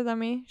 inches shorter than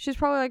me. She's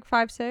probably like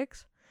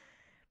 5'6".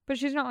 But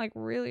she's not like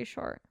really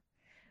short.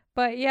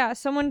 But yeah,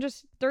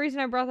 the reason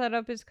I brought that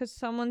up is because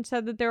someone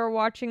said that they were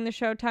watching the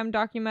Showtime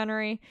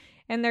documentary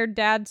and their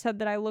dad said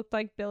that I looked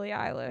like Billie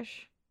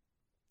Eilish.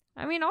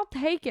 I mean, I'll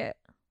take it.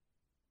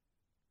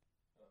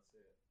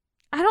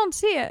 I don't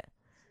see it.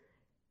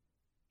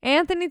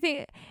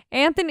 Anthony,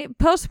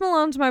 Post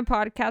Malone's my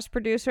podcast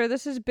producer.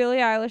 This is Billie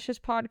Eilish's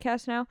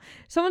podcast now.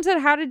 Someone said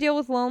how to deal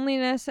with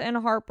loneliness and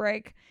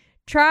heartbreak.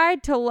 Try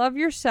to love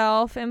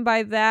yourself, and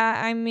by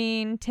that, I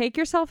mean take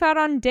yourself out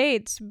on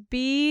dates.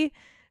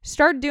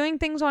 Start doing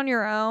things on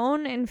your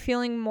own and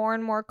feeling more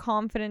and more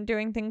confident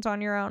doing things on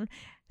your own.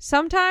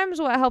 Sometimes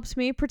what helps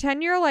me,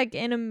 pretend you're like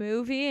in a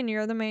movie and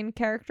you're the main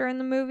character in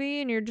the movie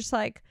and you're just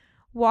like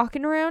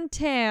walking around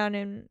town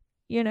and,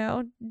 you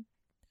know,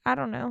 I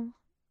don't know.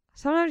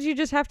 Sometimes you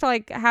just have to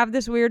like have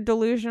this weird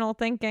delusional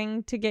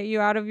thinking to get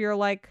you out of your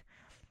like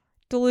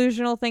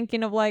delusional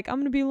thinking of like, I'm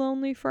going to be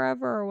lonely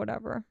forever or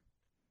whatever.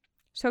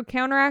 So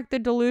counteract the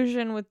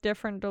delusion with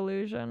different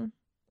delusion.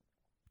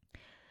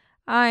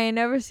 I ain't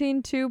never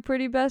seen two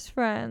pretty best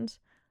friends.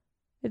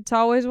 It's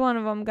always one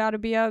of them gotta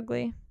be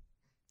ugly.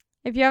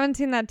 If you haven't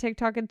seen that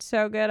TikTok, it's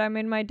so good. I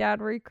made my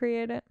dad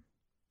recreate it.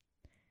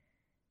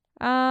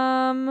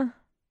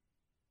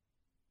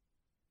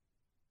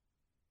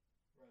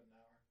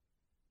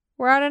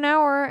 We're at an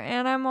hour,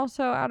 and I'm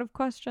also out of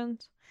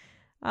questions.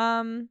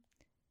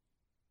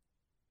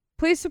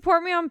 Please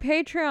support me on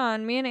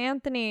Patreon, me and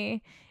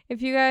Anthony.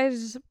 If you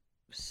guys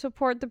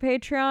support the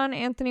Patreon,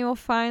 Anthony will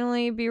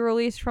finally be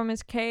released from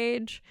his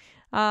cage.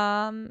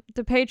 The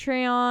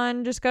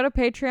Patreon, just go to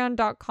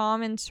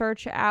patreon.com and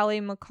search Ali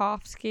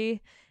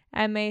Macofsky,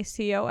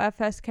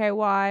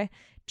 Macofsky.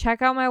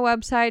 Check out my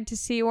website to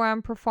see where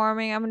I'm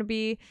performing. I'm going to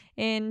be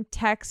in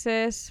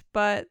Texas,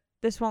 but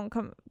this won't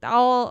come.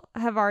 I'll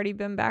have already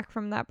been back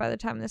from that by the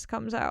time this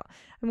comes out.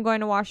 I'm going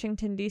to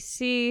Washington,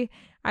 D.C.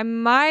 I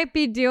might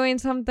be doing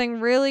something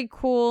really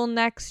cool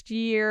next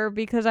year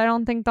because I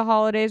don't think the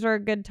holidays are a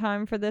good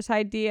time for this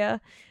idea.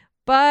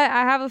 But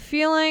I have a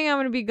feeling I'm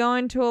going to be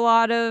going to a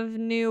lot of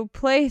new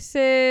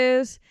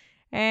places.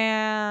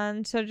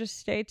 And so just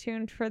stay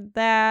tuned for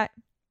that.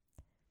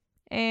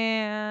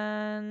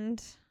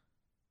 And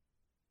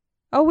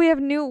we have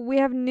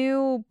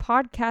new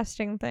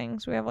podcasting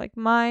things. We have like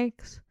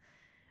mics.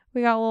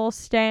 We got little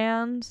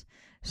stands.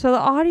 So the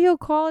audio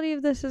quality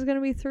of this is going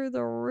to be through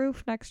the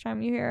roof next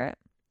time you hear it.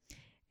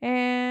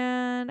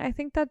 And I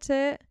think that's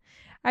it.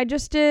 I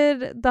just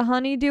did the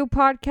Honeydew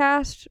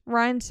podcast,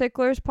 Ryan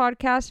Sickler's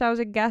podcast. I was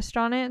a guest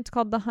on it. It's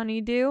called The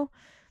Honeydew.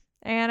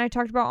 And I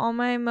talked about all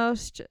my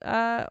most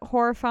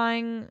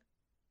horrifying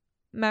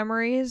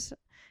memories.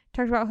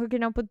 Talked about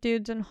hooking up with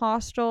dudes in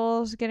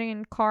hostels, getting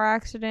in car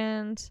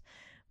accidents,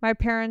 my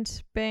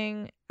parents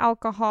being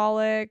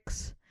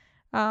alcoholics.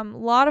 A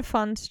lot of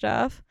fun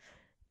stuff.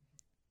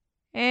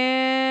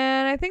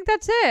 And I think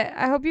that's it.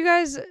 I hope you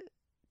guys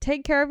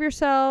take care of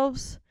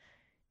yourselves.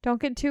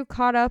 Don't get too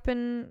caught up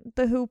in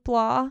the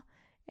hoopla.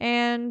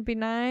 And be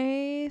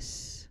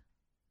nice.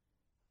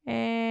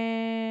 And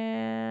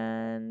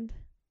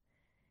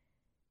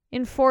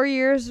in 4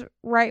 years,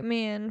 write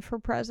me in for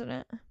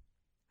president.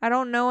 I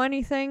don't know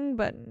anything,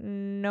 but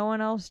no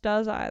one else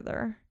does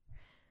either.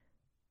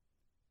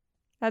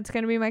 That's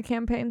going to be my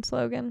campaign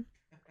slogan.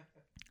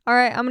 All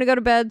right, I'm going to go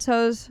to bed.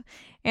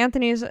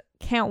 Anthony's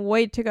can't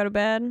wait to go to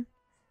bed.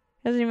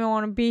 Doesn't even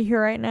want to be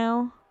here right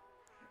now.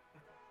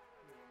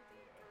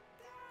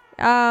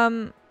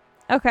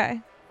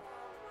 Okay.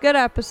 Good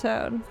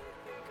episode.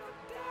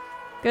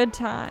 Good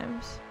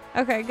times.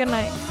 Okay, good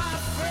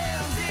night.